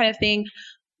and that kind of thing,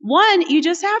 one, you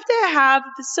just have to have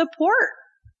the support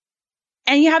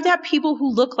and you have to have people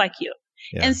who look like you.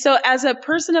 Yeah. And so as a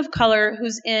person of color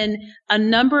who's in a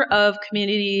number of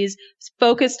communities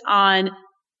focused on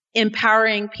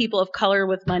empowering people of color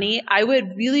with money, I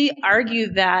would really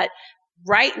argue that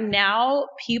right now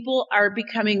people are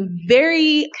becoming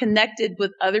very connected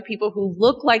with other people who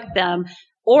look like them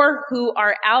or who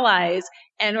are allies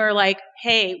and are like,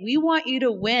 hey, we want you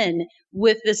to win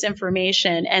with this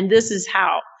information and this is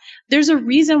how. There's a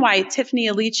reason why Tiffany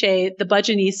Aliche, the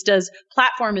Budgetista's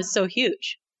platform is so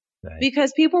huge. Right.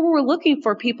 Because people were looking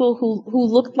for people who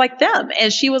looked like them.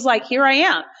 And she was like, here I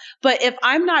am. But if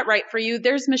I'm not right for you,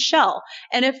 there's Michelle.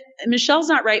 And if Michelle's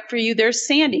not right for you, there's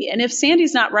Sandy. And if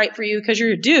Sandy's not right for you because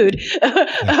you're a dude,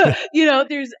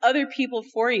 there's other people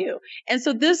for you. And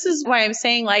so this is why I'm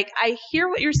saying, like, I hear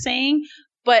what you're saying,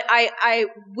 but I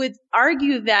would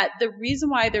argue that the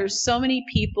reason why there's so many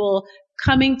people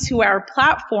coming to our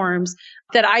platforms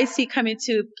that I see coming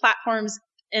to platforms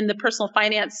in the personal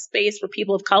finance space for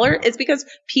people of color is because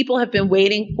people have been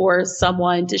waiting for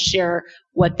someone to share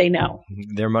what they know.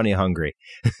 They're money hungry.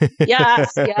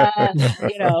 Yes, in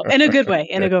a good way,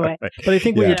 But I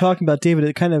think what you're talking about, David,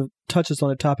 it kind of touches on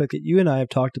a topic that you and I have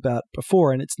talked about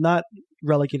before, and it's not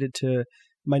relegated to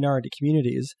minority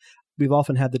communities. We've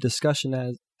often had the discussion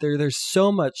as there's so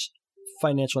much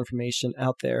financial information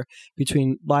out there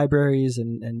between libraries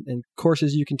and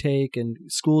courses you can take and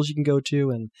schools you can go to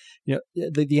and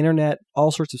the internet, all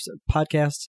sorts of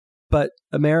podcasts. But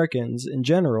Americans in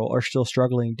general are still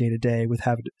struggling day to day with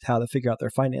how to figure out their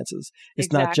finances. It's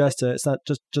exactly. Not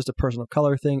just a person of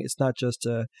color thing. It's not just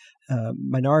a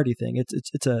minority thing.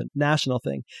 It's a national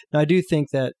thing. Now, I do think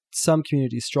that some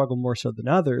communities struggle more so than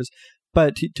others.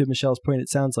 But to Michelle's point, it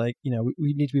sounds like,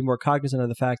 we need to be more cognizant of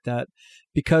the fact that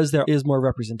because there is more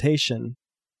representation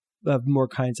of more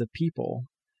kinds of people,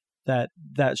 that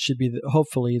should be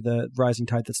hopefully the rising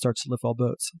tide that starts to lift all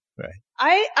boats. Right.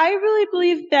 I really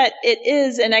believe that it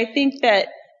is. And I think that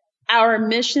our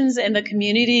missions and the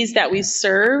communities that we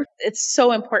serve, it's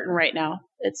so important right now.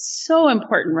 It's so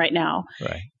important right now.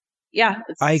 Right. Yeah.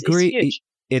 I agree. It's huge.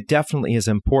 It definitely is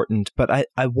important. But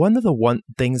one of the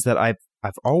things that I've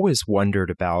always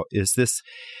wondered about is this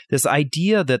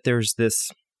idea that there's this,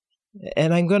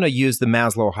 and I'm going to use the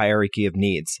Maslow hierarchy of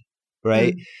needs,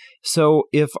 right? So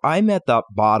if I'm at the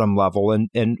bottom level,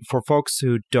 and for folks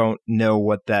who don't know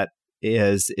what that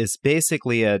is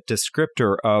basically a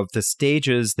descriptor of the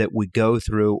stages that we go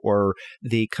through or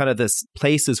the kind of the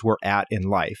places we're at in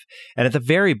life. And at the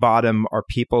very bottom are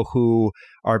people who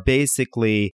are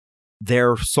basically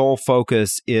their sole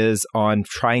focus is on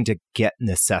trying to get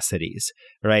necessities,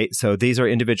 right? So these are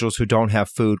individuals who don't have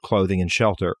food, clothing, and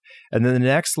shelter. And then the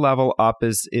next level up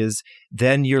is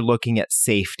then you're looking at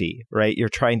safety, right? You're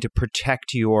trying to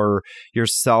protect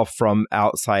yourself from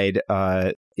outside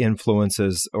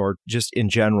influences or just in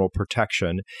general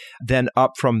protection. Then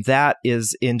up from that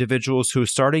is individuals who are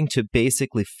starting to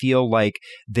basically feel like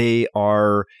they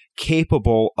are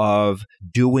capable of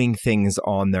doing things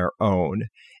on their own.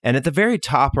 And at the very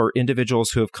top are individuals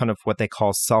who have kind of what they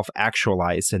call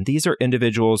self-actualized. And these are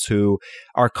individuals who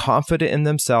are confident in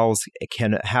themselves,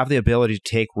 can have the ability to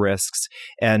take risks,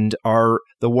 and are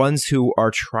the ones who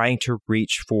are trying to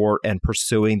reach for and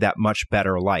pursuing that much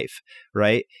better life,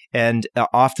 right? And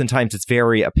oftentimes it's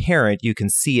very apparent. You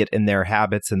can see it in their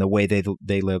habits and the way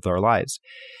they live their lives.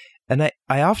 And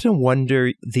I often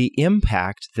wonder the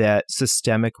impact that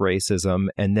systemic racism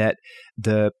and that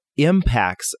the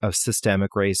impacts of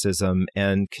systemic racism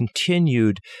and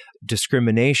continued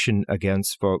discrimination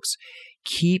against folks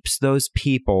keeps those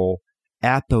people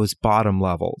at those bottom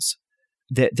levels.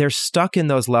 That they're stuck in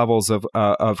those levels of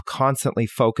constantly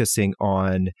focusing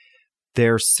on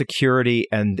their security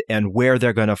and where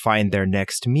they're going to find their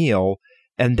next meal.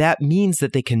 And that means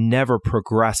that they can never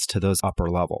progress to those upper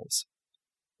levels.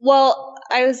 Well,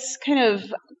 I was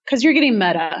because you're getting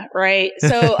meta, right?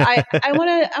 So I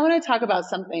want to talk about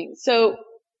something. So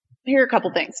here are a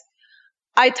couple things.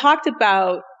 I talked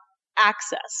about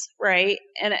access, right?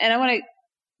 And I want to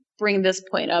bring this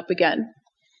point up again.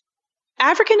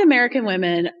 African American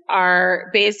women are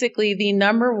basically the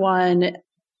number one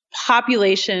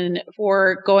population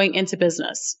for going into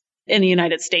business. in the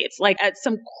United States, like at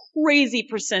some crazy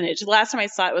percentage. The last time I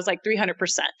saw it was like 300%.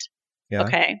 Yeah.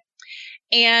 Okay.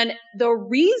 And the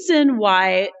reason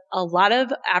why a lot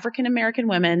of African American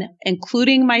women,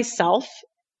 including myself,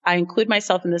 I include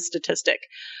myself in this statistic,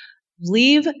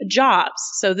 leave jobs.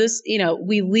 So this,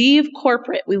 we leave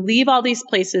corporate, we leave all these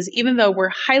places, even though we're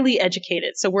highly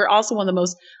educated. So we're also one of the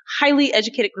most highly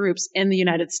educated groups in the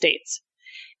United States.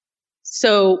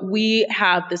 So we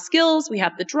have the skills, we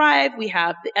have the drive, we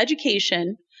have the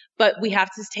education, but we have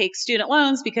to take student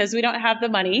loans because we don't have the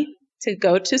money to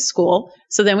go to school.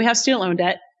 So then we have student loan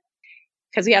debt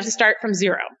because we have to start from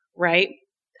zero, right?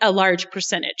 A large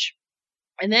percentage.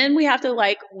 And then we have to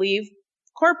leave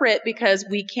corporate because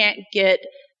we can't get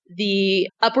the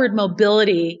upward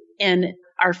mobility in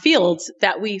our fields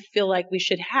that we feel like we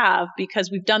should have because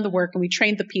we've done the work and we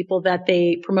trained the people that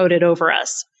they promoted over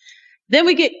us. Then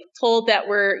we get told that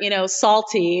we're,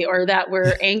 salty or that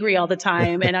we're angry all the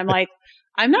time. And I'm like,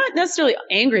 I'm not necessarily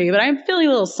angry, but I'm feeling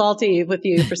a little salty with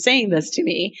you for saying this to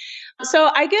me. So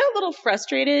I get a little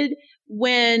frustrated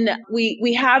when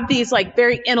we have these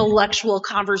very intellectual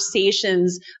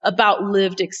conversations about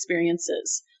lived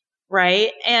experiences,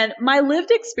 right? And my lived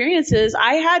experiences,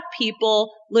 I had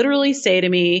people literally say to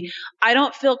me, I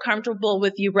don't feel comfortable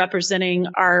with you representing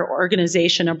our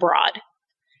organization abroad.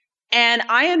 And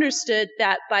I understood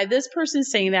that by this person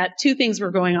saying that, two things were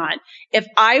going on. If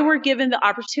I were given the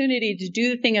opportunity to do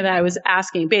the thing that I was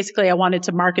asking, basically I wanted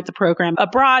to market the program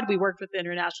abroad. We worked with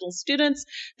international students.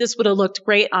 This would have looked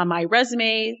great on my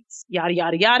resume, yada,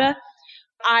 yada, yada.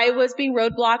 I was being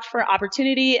roadblocked for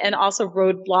opportunity and also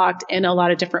roadblocked in a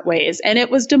lot of different ways. And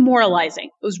it was demoralizing.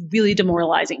 It was really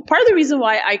demoralizing. Part of the reason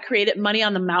why I created Money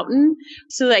on the Mountain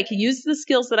so that I could use the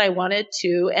skills that I wanted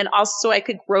to, and also so I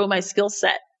could grow my skill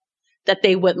set that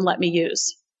they wouldn't let me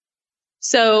use.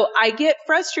 So I get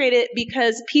frustrated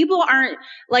because people aren't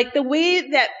the way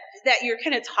that you're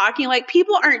kind of talking,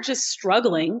 people aren't just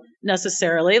struggling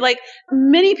necessarily.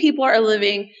 Many people are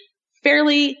living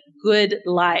fairly good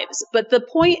lives. But the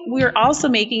point we're also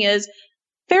making is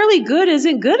fairly good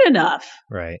isn't good enough.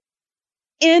 Right.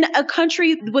 In a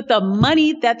country with the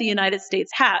money that the United States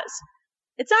has.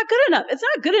 It's not good enough. It's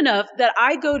not good enough that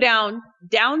I go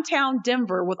downtown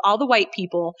Denver with all the white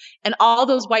people and all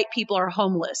those white people are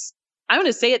homeless. I'm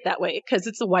going to say it that way because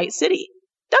it's a white city.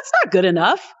 That's not good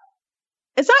enough.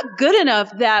 It's not good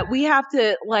enough that we have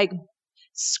to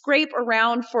scrape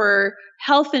around for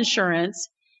health insurance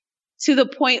to the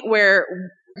point where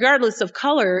regardless of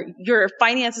color, your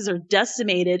finances are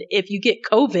decimated if you get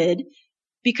COVID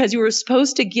because you were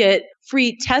supposed to get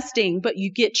free testing, but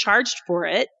you get charged for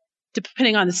it.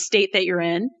 Depending on the state that you're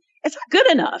in, it's not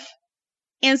good enough.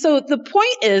 And so the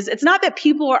point is, it's not that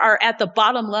people are at the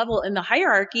bottom level in the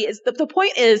hierarchy. The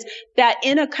point is that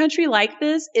in a country like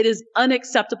this, it is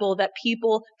unacceptable that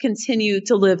people continue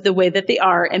to live the way that they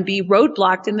are and be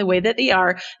roadblocked in the way that they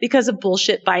are because of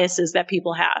bullshit biases that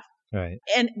people have. Right.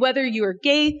 And whether you're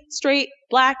gay, straight,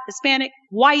 black, Hispanic,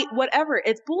 white, whatever,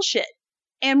 it's bullshit.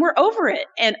 And we're over it.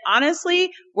 And honestly,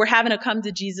 we're having a come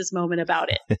to Jesus moment about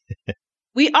it.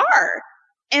 We are.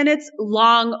 And it's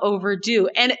long overdue.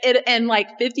 And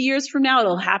 50 years from now,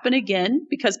 it'll happen again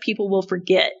because people will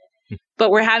forget.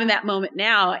 But we're having that moment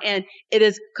now. And it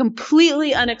is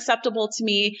completely unacceptable to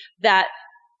me that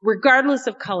regardless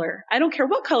of color, I don't care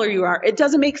what color you are, it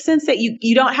doesn't make sense that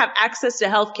you don't have access to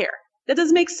healthcare. That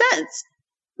doesn't make sense.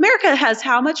 America has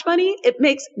how much money? It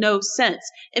makes no sense.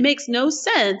 It makes no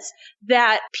sense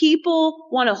that people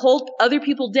want to hold other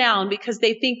people down because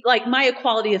they think my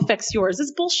equality affects yours.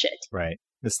 It's bullshit. Right.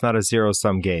 It's not a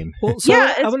zero-sum game. Well, so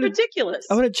yeah, it's ridiculous.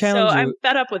 I want to challenge you. I'm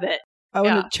fed up with it. I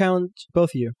want to challenge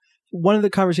both of you. One of the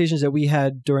conversations that we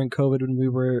had during COVID when we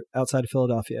were outside of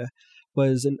Philadelphia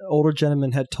was an older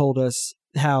gentleman had told us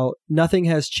how nothing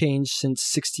has changed since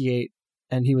 68.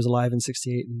 And he was alive in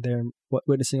 68 and they're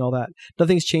witnessing all that.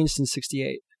 Nothing's changed since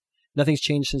 68. Nothing's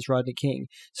changed since Rodney King.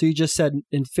 So you just said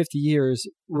in 50 years,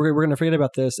 we're going to forget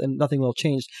about this and nothing will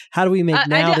change. How do we make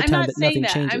now the time that nothing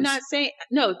changes? I'm not saying,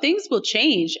 no, things will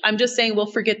change. I'm just saying we'll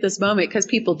forget this moment because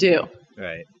people do.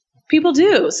 Right. People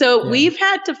do. So we've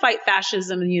had to fight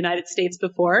fascism in the United States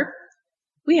before.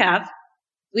 We have.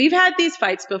 We've had these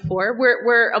fights before.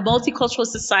 We're a multicultural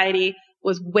society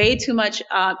with way too much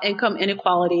income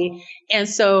inequality. And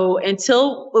so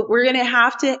until we're going to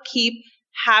have to keep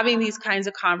having these kinds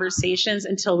of conversations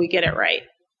until we get it right.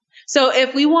 So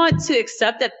if we want to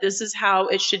accept that this is how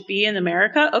it should be in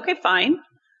America, okay, fine.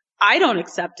 I don't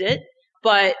accept it.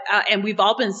 But, and we've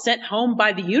all been sent home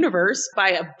by the universe, by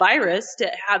a virus to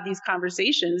have these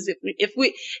conversations.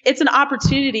 It's an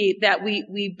opportunity that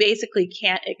we basically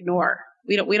can't ignore.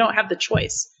 We don't have the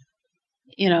choice.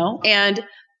 And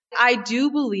I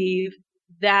do believe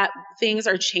that things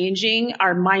are changing.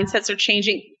 Our mindsets are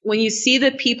changing. When you see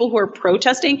the people who are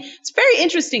protesting, it's very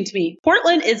interesting to me.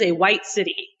 Portland is a white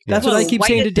city. That's what I keep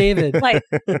saying to David. Like,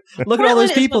 look at all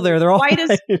those people there. They're all white.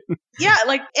 Yeah.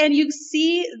 And you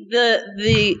see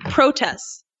the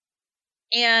protests.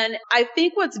 And I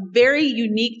think what's very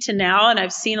unique to now, and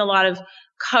I've seen a lot of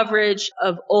coverage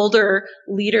of older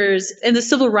leaders in the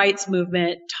civil rights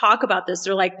movement talk about this.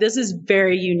 They're like, this is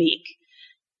very unique.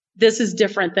 This is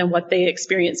different than what they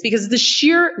experience because the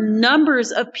sheer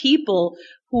numbers of people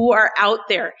who are out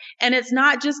there. And it's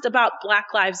not just about Black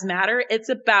Lives Matter. It's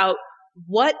about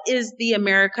what is the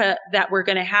America that we're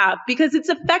going to have, because it's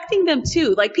affecting them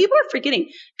too. Like, people are forgetting.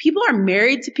 People are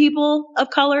married to people of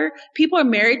color. People are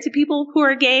married to people who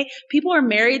are gay. People are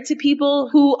married to people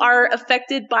who are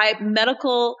affected by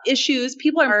medical issues.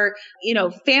 People are,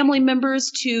 family members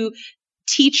to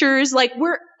teachers. Like,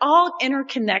 we're all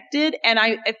interconnected. And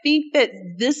I think that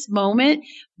this moment,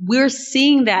 we're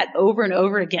seeing that over and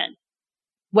over again,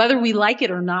 whether we like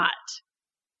it or not.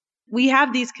 We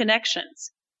have these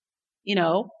connections.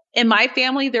 In my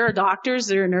family, there are doctors,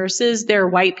 there are nurses, there are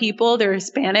white people, there are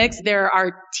Hispanics, there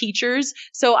are teachers.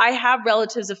 So I have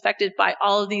relatives affected by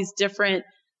all of these different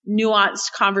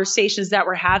nuanced conversations that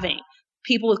we're having.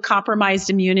 People with compromised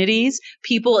immunities,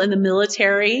 people in the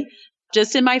military,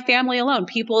 just in my family alone,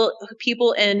 people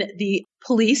in the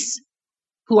police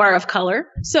who are of color.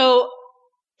 So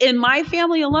in my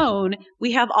family alone,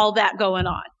 we have all that going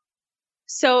on.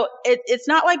 So it's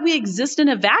not like we exist in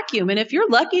a vacuum. And if you're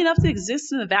lucky enough to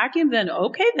exist in a vacuum, then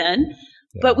okay, then.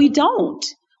 Yeah. But we don't.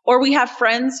 Or we have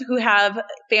friends who have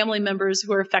family members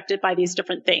who are affected by these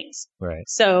different things. Right.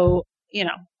 So, I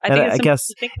think it's something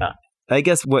to think about. I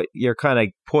guess what you're kind of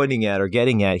pointing at or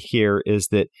getting at here is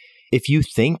that if you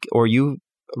think or you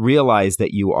realize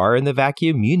that you are in the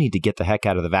vacuum, you need to get the heck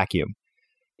out of the vacuum.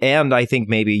 And I think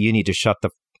maybe you need to shut the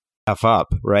F up,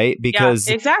 right? Because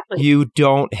exactly. You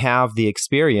don't have the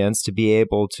experience to be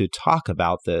able to talk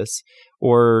about this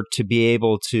or to be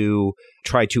able to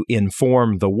try to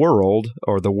inform the world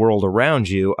or the world around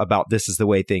you about this is the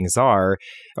way things are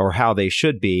or how they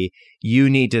should be. You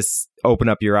need to open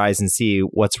up your eyes and see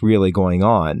what's really going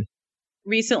on.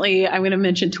 Recently, I'm going to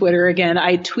mention Twitter again.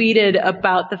 I tweeted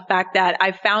about the fact that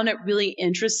I found it really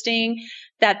interesting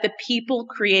that the people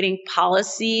creating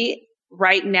policy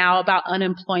right now about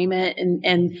unemployment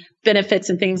and benefits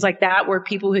and things like that were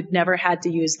people who'd never had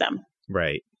to use them.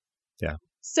 Right. Yeah.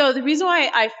 So the reason why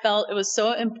I felt it was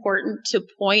so important to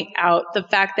point out the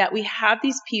fact that we have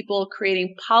these people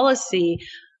creating policy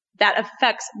that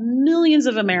affects millions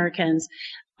of Americans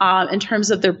in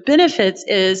terms of their benefits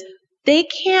is they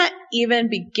can't even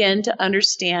begin to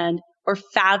understand or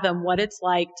fathom what it's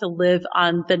like to live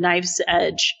on the knife's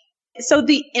edge. So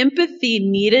the empathy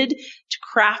needed to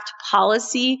craft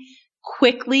policy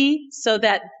quickly so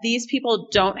that these people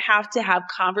don't have to have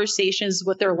conversations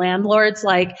with their landlords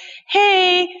like,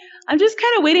 hey, I'm just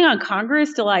kind of waiting on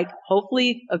Congress to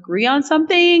hopefully agree on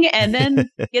something and then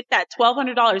get that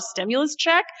 $1,200 stimulus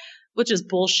check, which is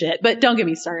bullshit. But don't get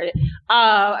me started.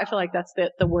 I feel like that's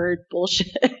the word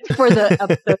bullshit for the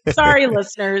episode. Sorry,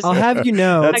 listeners. I'll have you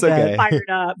know that's okay. Fired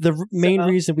up. The main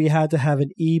reason we had to have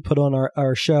an E put on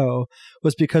our show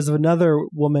was because of another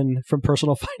woman from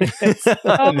personal finance.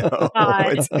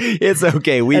 It's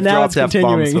okay. We've dropped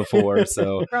F-bombs before.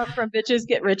 So from bitches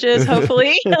get riches,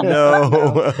 hopefully.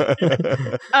 No.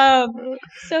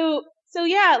 So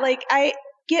yeah, I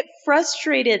get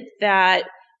frustrated that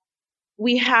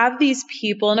we have these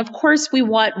people, and of course we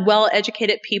want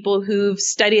well-educated people who've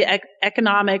studied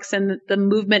economics and the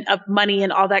movement of money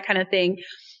and all that kind of thing,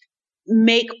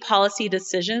 make policy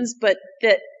decisions. But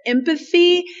the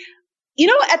empathy,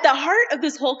 at the heart of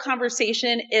this whole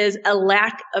conversation is a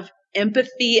lack of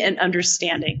empathy and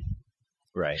understanding.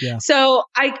 Right. Yeah. So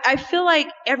I feel like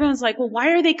everyone's like, well, why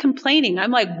are they complaining?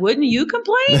 I'm like, wouldn't you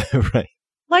complain? Right.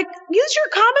 Use your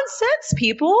common sense,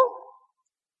 people.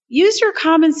 Use your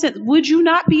common sense. Would you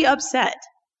not be upset?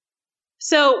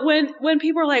 So when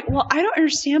people are like, well, I don't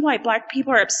understand why Black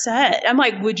people are upset. I'm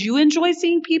like, would you enjoy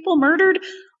seeing people murdered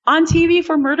on TV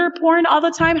for murder porn all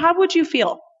the time? How would you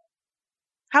feel?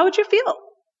 How would you feel?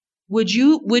 Would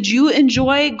you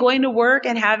enjoy going to work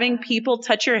and having people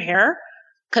touch your hair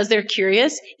because they're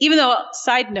curious? Even though,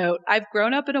 side note, I've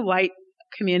grown up in a white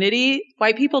community.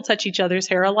 White people touch each other's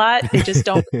hair a lot. They just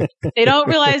don't. They don't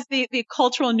realize the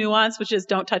cultural nuance, which is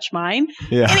don't touch mine.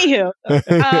 Yeah. Anywho,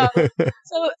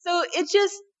 so it's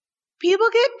just people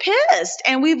get pissed,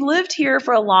 and we've lived here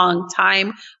for a long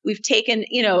time. We've taken,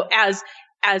 as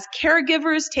as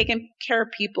caregivers, taken care of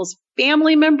people's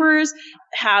family members,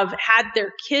 have had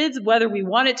their kids, whether we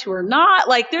wanted to or not.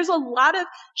 Like there's a lot of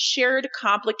shared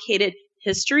complicated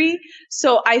history.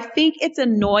 So I think it's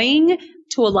annoying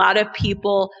to a lot of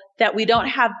people that we don't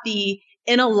have the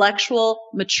intellectual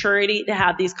maturity to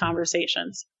have these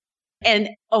conversations and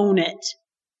own it.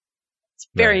 It's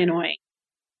very annoying.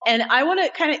 And I want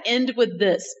to kind of end with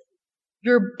this.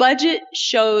 Your budget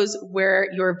shows where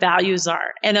your values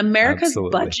are. And America's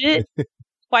budget,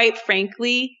 quite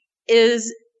frankly,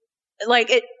 is like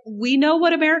it. We know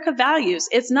what America values.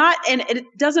 It's not, and it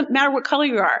doesn't matter what color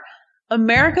you are.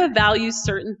 America values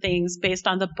certain things based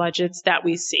on the budgets that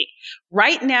we see.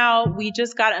 Right now, we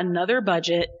just got another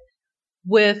budget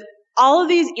with all of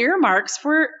these earmarks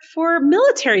for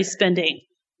military spending.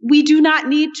 We do not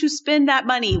need to spend that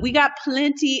money. We got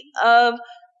plenty of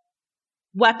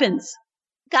weapons,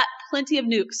 got plenty of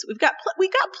nukes. We got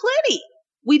plenty.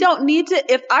 We don't need to.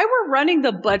 If I were running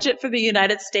the budget for the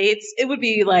United States, it would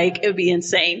be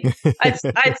insane.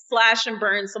 I'd slash and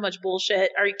burn so much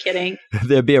bullshit. Are you kidding?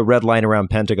 There'd be a red line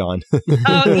around Pentagon.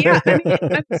 Oh yeah, I mean,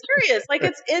 I'm serious. Like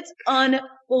it's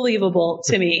unbelievable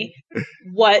to me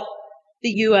what the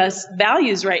U.S.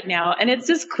 values right now, and it's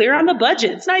just clear on the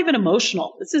budget. It's not even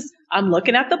emotional. This is I'm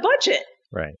looking at the budget,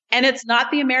 right? And it's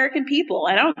not the American people.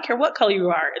 I don't care what color you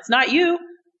are. It's not you,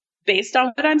 based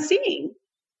on what I'm seeing.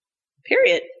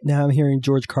 Period. Now I'm hearing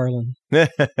George Carlin. I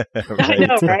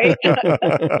know, right?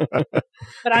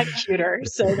 But I'm cuter,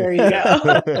 so there you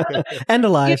go. And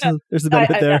alive. So there's the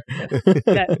benefit there.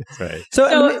 That's right.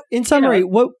 So in summary,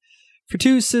 what for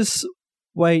two cis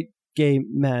white gay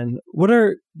men, what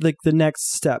are like the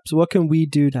next steps? What can we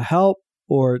do to help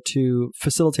or to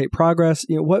facilitate progress?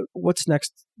 What's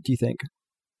next, do you think?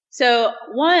 So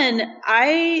one,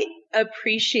 I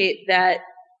appreciate that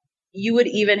you would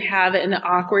even have an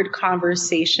awkward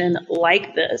conversation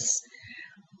like this,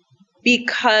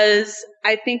 because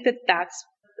I think that that's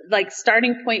like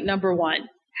starting point number one.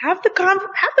 Have the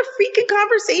freaking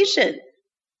conversation,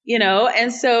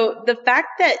 And so the fact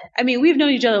that, we've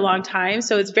known each other a long time,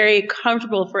 so it's very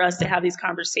comfortable for us to have these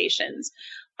conversations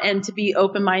and to be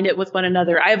open-minded with one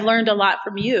another. I've learned a lot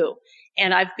from you,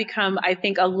 and I've become, I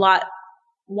think, a lot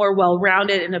more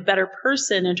well-rounded and a better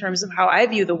person in terms of how I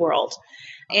view the world.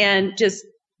 And just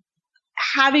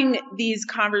having these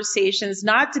conversations,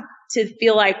 not to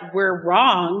feel like we're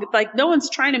wrong, like no one's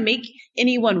trying to make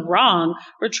anyone wrong.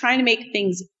 We're trying to make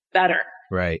things better.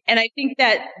 Right. And I think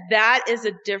that is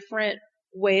a different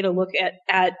way to look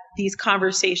at these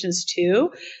conversations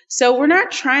too. So we're not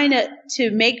trying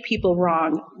to make people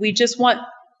wrong. We just want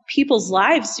people's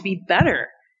lives to be better.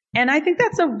 And I think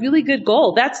that's a really good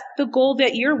goal. That's the goal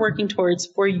that you're working towards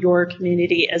for your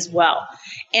community as well.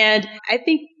 And I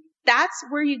think that's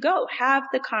where you go. Have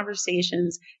the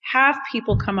conversations, have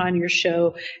people come on your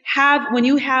show, when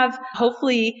you have,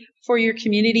 hopefully for your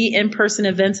community, in-person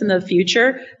events in the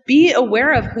future, be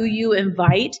aware of who you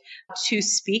invite to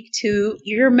speak to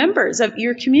your members of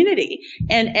your community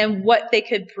and what they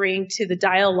could bring to the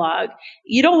dialogue.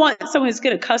 You don't want someone who's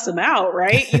going to cuss them out,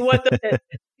 right? You want them to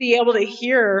be able to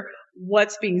hear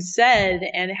what's being said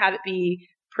and have it be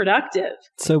productive.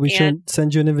 So we should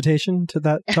send you an invitation to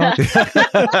that talk?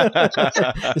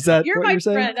 Is that you're what my you're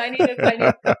saying? friend. I need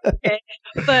to okay.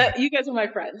 But you guys are my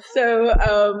friends. So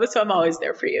I'm always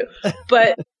there for you.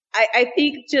 But I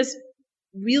think just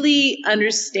really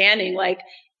understanding, like,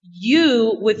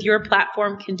 you with your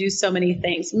platform can do so many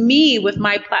things. Me with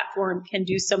my platform can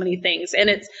do so many things. And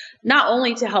it's not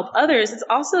only to help others, it's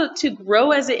also to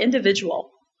grow as an individual.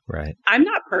 Right. I'm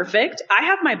not perfect. I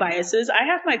have my biases. I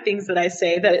have my things that I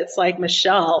say that it's like,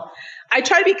 Michelle, I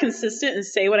try to be consistent and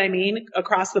say what I mean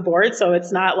across the board. So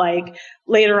it's not like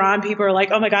later on people are like,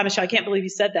 oh my God, Michelle, I can't believe you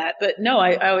said that. But no,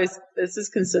 I always, this is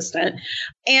consistent.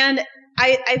 And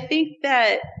I think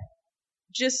that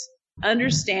just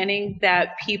understanding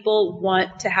that people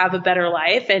want to have a better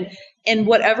life, and in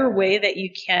whatever way that you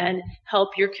can help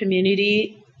your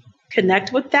community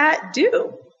connect with that,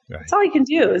 do. Right. That's all you can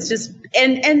do. It's just,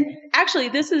 and actually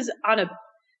this is on a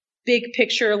big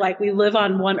picture, like we live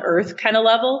on one earth kind of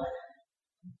level.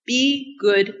 Be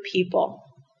good people.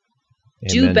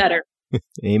 Amen. Do better.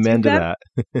 Amen to that.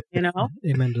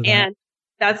 Amen to that. And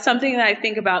that's something that I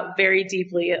think about very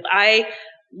deeply. I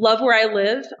love where I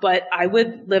live, but I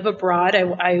would live abroad.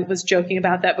 I was joking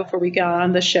about that before we got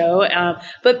on the show.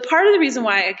 But part of the reason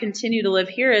why I continue to live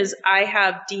here is I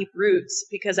have deep roots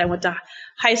because I went to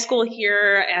high school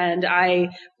here and I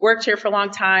worked here for a long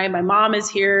time. My mom is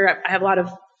here. I have a lot of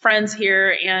friends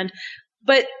here. And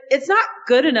But it's not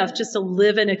good enough just to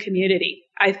live in a community,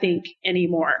 I think,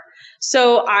 anymore.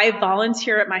 So I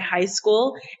volunteer at my high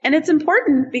school, and it's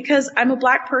important because I'm a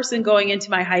Black person going into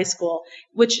my high school,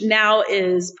 which now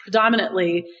is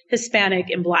predominantly Hispanic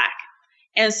and Black.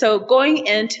 And so going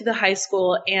into the high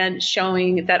school and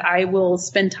showing that I will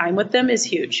spend time with them is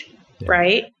huge,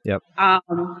 right? Yep.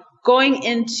 Going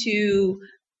into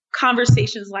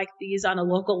conversations like these on a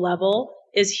local level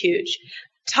is huge.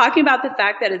 Talking about the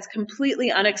fact that it's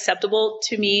completely unacceptable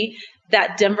to me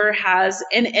that Denver has,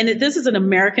 and this is an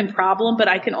American problem, but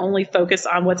I can only focus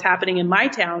on what's happening in my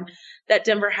town, that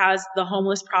Denver has the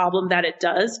homeless problem that it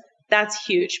does. That's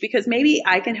huge because maybe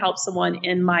I can help someone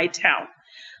in my town.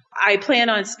 I plan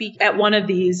on speaking at one of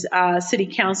these city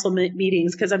council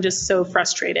meetings because I'm just so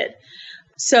frustrated.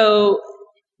 So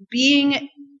being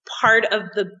part of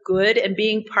the good and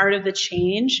being part of the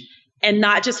change and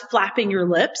not just flapping your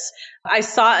lips. I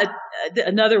saw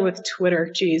another with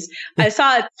Twitter. Geez. I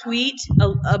saw a tweet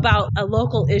about a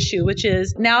local issue, which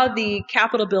is now the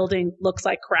Capitol building looks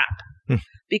like crap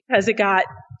because it got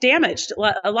damaged,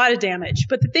 a lot of damage.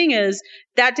 But the thing is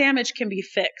that damage can be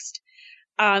fixed.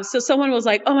 So someone was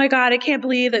like, oh my God, I can't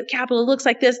believe that Capitol looks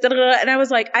like this. Da, da, da. And I was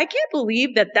like, I can't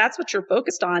believe that that's what you're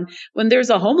focused on when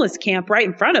there's a homeless camp right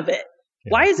in front of it.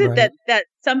 Yeah, why is it that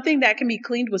something that can be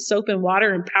cleaned with soap and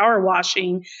water and power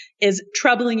washing is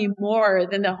troubling you more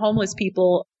than the homeless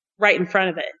people right in front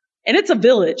of it? And it's a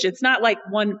village. It's not like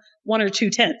one or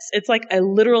two tents. It's like a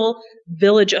literal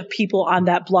village of people on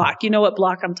that block. You know what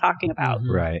block I'm talking about.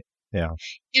 Right. Yeah.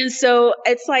 And so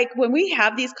it's like when we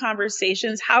have these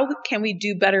conversations, how can we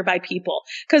do better by people?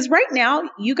 Because right now,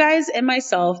 you guys and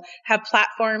myself have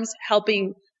platforms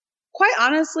helping, quite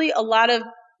honestly, a lot of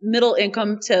middle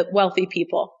income to wealthy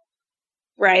people.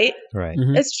 Right? Right.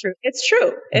 Mm-hmm. It's true. It's true.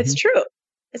 Mm-hmm. It's true.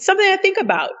 It's something I think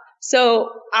about. So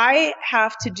I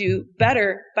have to do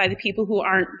better by the people who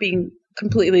aren't being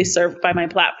completely served by my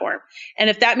platform. And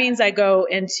if that means I go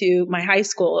into my high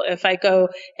school, if I go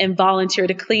and volunteer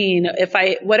to clean,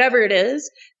 whatever it is,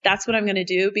 that's what I'm going to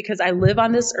do because I live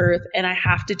on this earth and I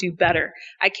have to do better.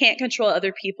 I can't control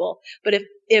other people. But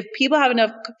if people have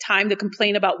enough time to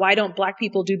complain about why don't Black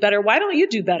people do better, why don't you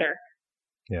do better?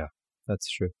 Yeah, that's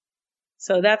true.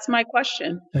 So that's my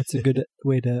question. That's a good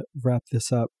way to wrap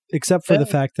this up, except for the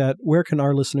fact that where can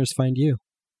our listeners find you?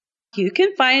 You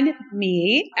can find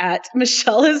me at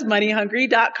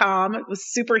michelleismoneyhungry.com. It was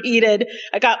super heated.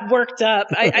 I got worked up.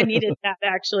 I needed that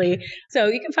actually. So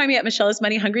you can find me at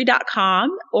michelleismoneyhungry.com,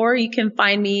 or you can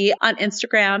find me on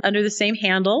Instagram under the same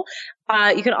handle.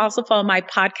 You can also follow my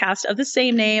podcast of the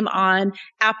same name on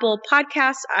Apple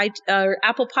Podcasts,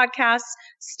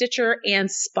 Stitcher, and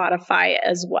Spotify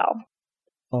as well.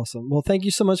 Awesome. Well, thank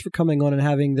you so much for coming on and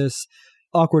having this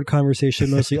awkward conversation,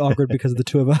 mostly awkward because of the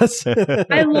two of us.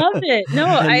 I love it. No,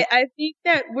 I think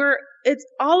that it's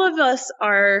all of us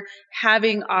are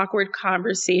having awkward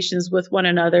conversations with one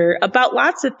another about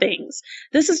lots of things.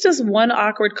 This is just one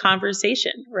awkward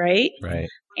conversation, right? Right.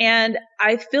 And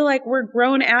I feel like we're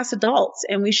grown ass adults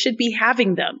and we should be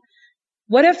having them.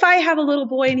 What if I have a little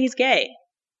boy and he's gay?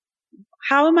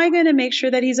 How am I going to make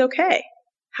sure that he's okay?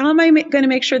 How am I going to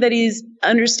make sure that he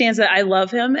understands that I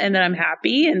love him and that I'm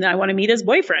happy and that I want to meet his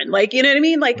boyfriend? Like, you know what I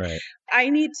mean? Like, right. I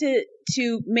need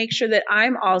to make sure that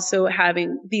I'm also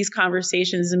having these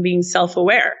conversations and being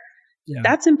self-aware. Yeah.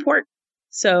 That's important.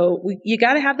 So you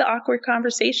got to have the awkward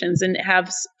conversations and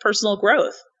have personal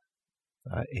growth.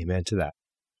 Amen to that.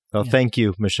 Well, Thank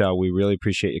you, Michelle. We really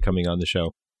appreciate you coming on the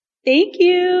show. Thank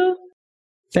you.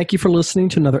 Thank you for listening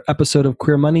to another episode of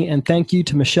Queer Money, and thank you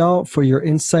to Michelle for your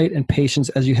insight and patience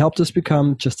as you helped us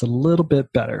become just a little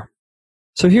bit better.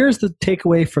 So here's the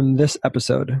takeaway from this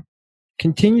episode.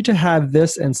 Continue to have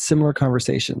this and similar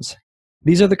conversations.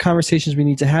 These are the conversations we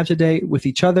need to have today with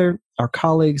each other, our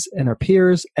colleagues, and our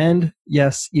peers, and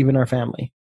yes, even our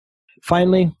family.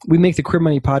 Finally, we make the Queer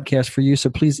Money podcast for you, so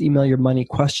please email your money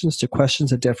questions to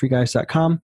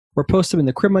questions@debtfreeguys.com. or post them in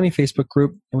the Queer Money Facebook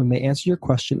group, and we may answer your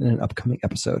question in an upcoming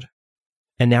episode.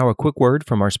 And now a quick word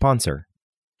from our sponsor.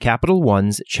 Capital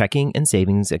One's checking and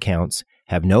savings accounts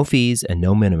have no fees and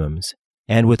no minimums.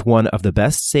 And with one of the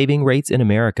best saving rates in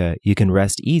America, you can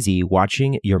rest easy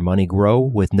watching your money grow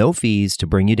with no fees to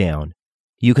bring you down.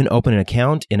 You can open an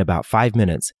account in about 5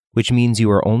 minutes, which means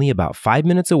you are only about 5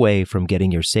 minutes away from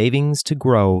getting your savings to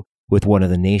grow with one of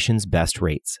the nation's best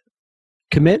rates.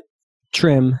 Commit,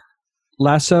 trim,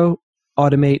 Lasso,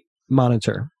 automate,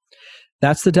 monitor.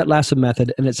 That's the Debt Lasso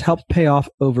method, and it's helped pay off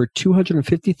over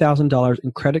 $250,000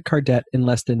 in credit card debt in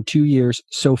less than 2 years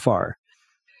so far.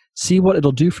 See what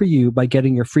it'll do for you by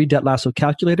getting your free Debt Lasso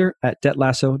calculator at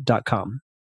debtlasso.com.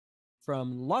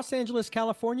 From Los Angeles,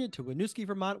 California to Winooski,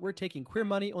 Vermont, we're taking Queer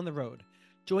Money on the road.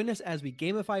 Join us as we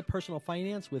gamify personal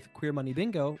finance with Queer Money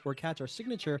Bingo, or catch our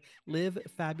signature Live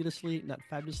Fabulously, Not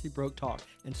Fabulously Broke talk,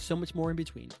 and so much more in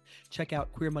between. Check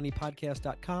out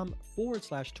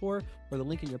queermoneypodcast.com/tour or the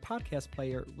link in your podcast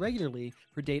player regularly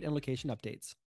for date and location updates.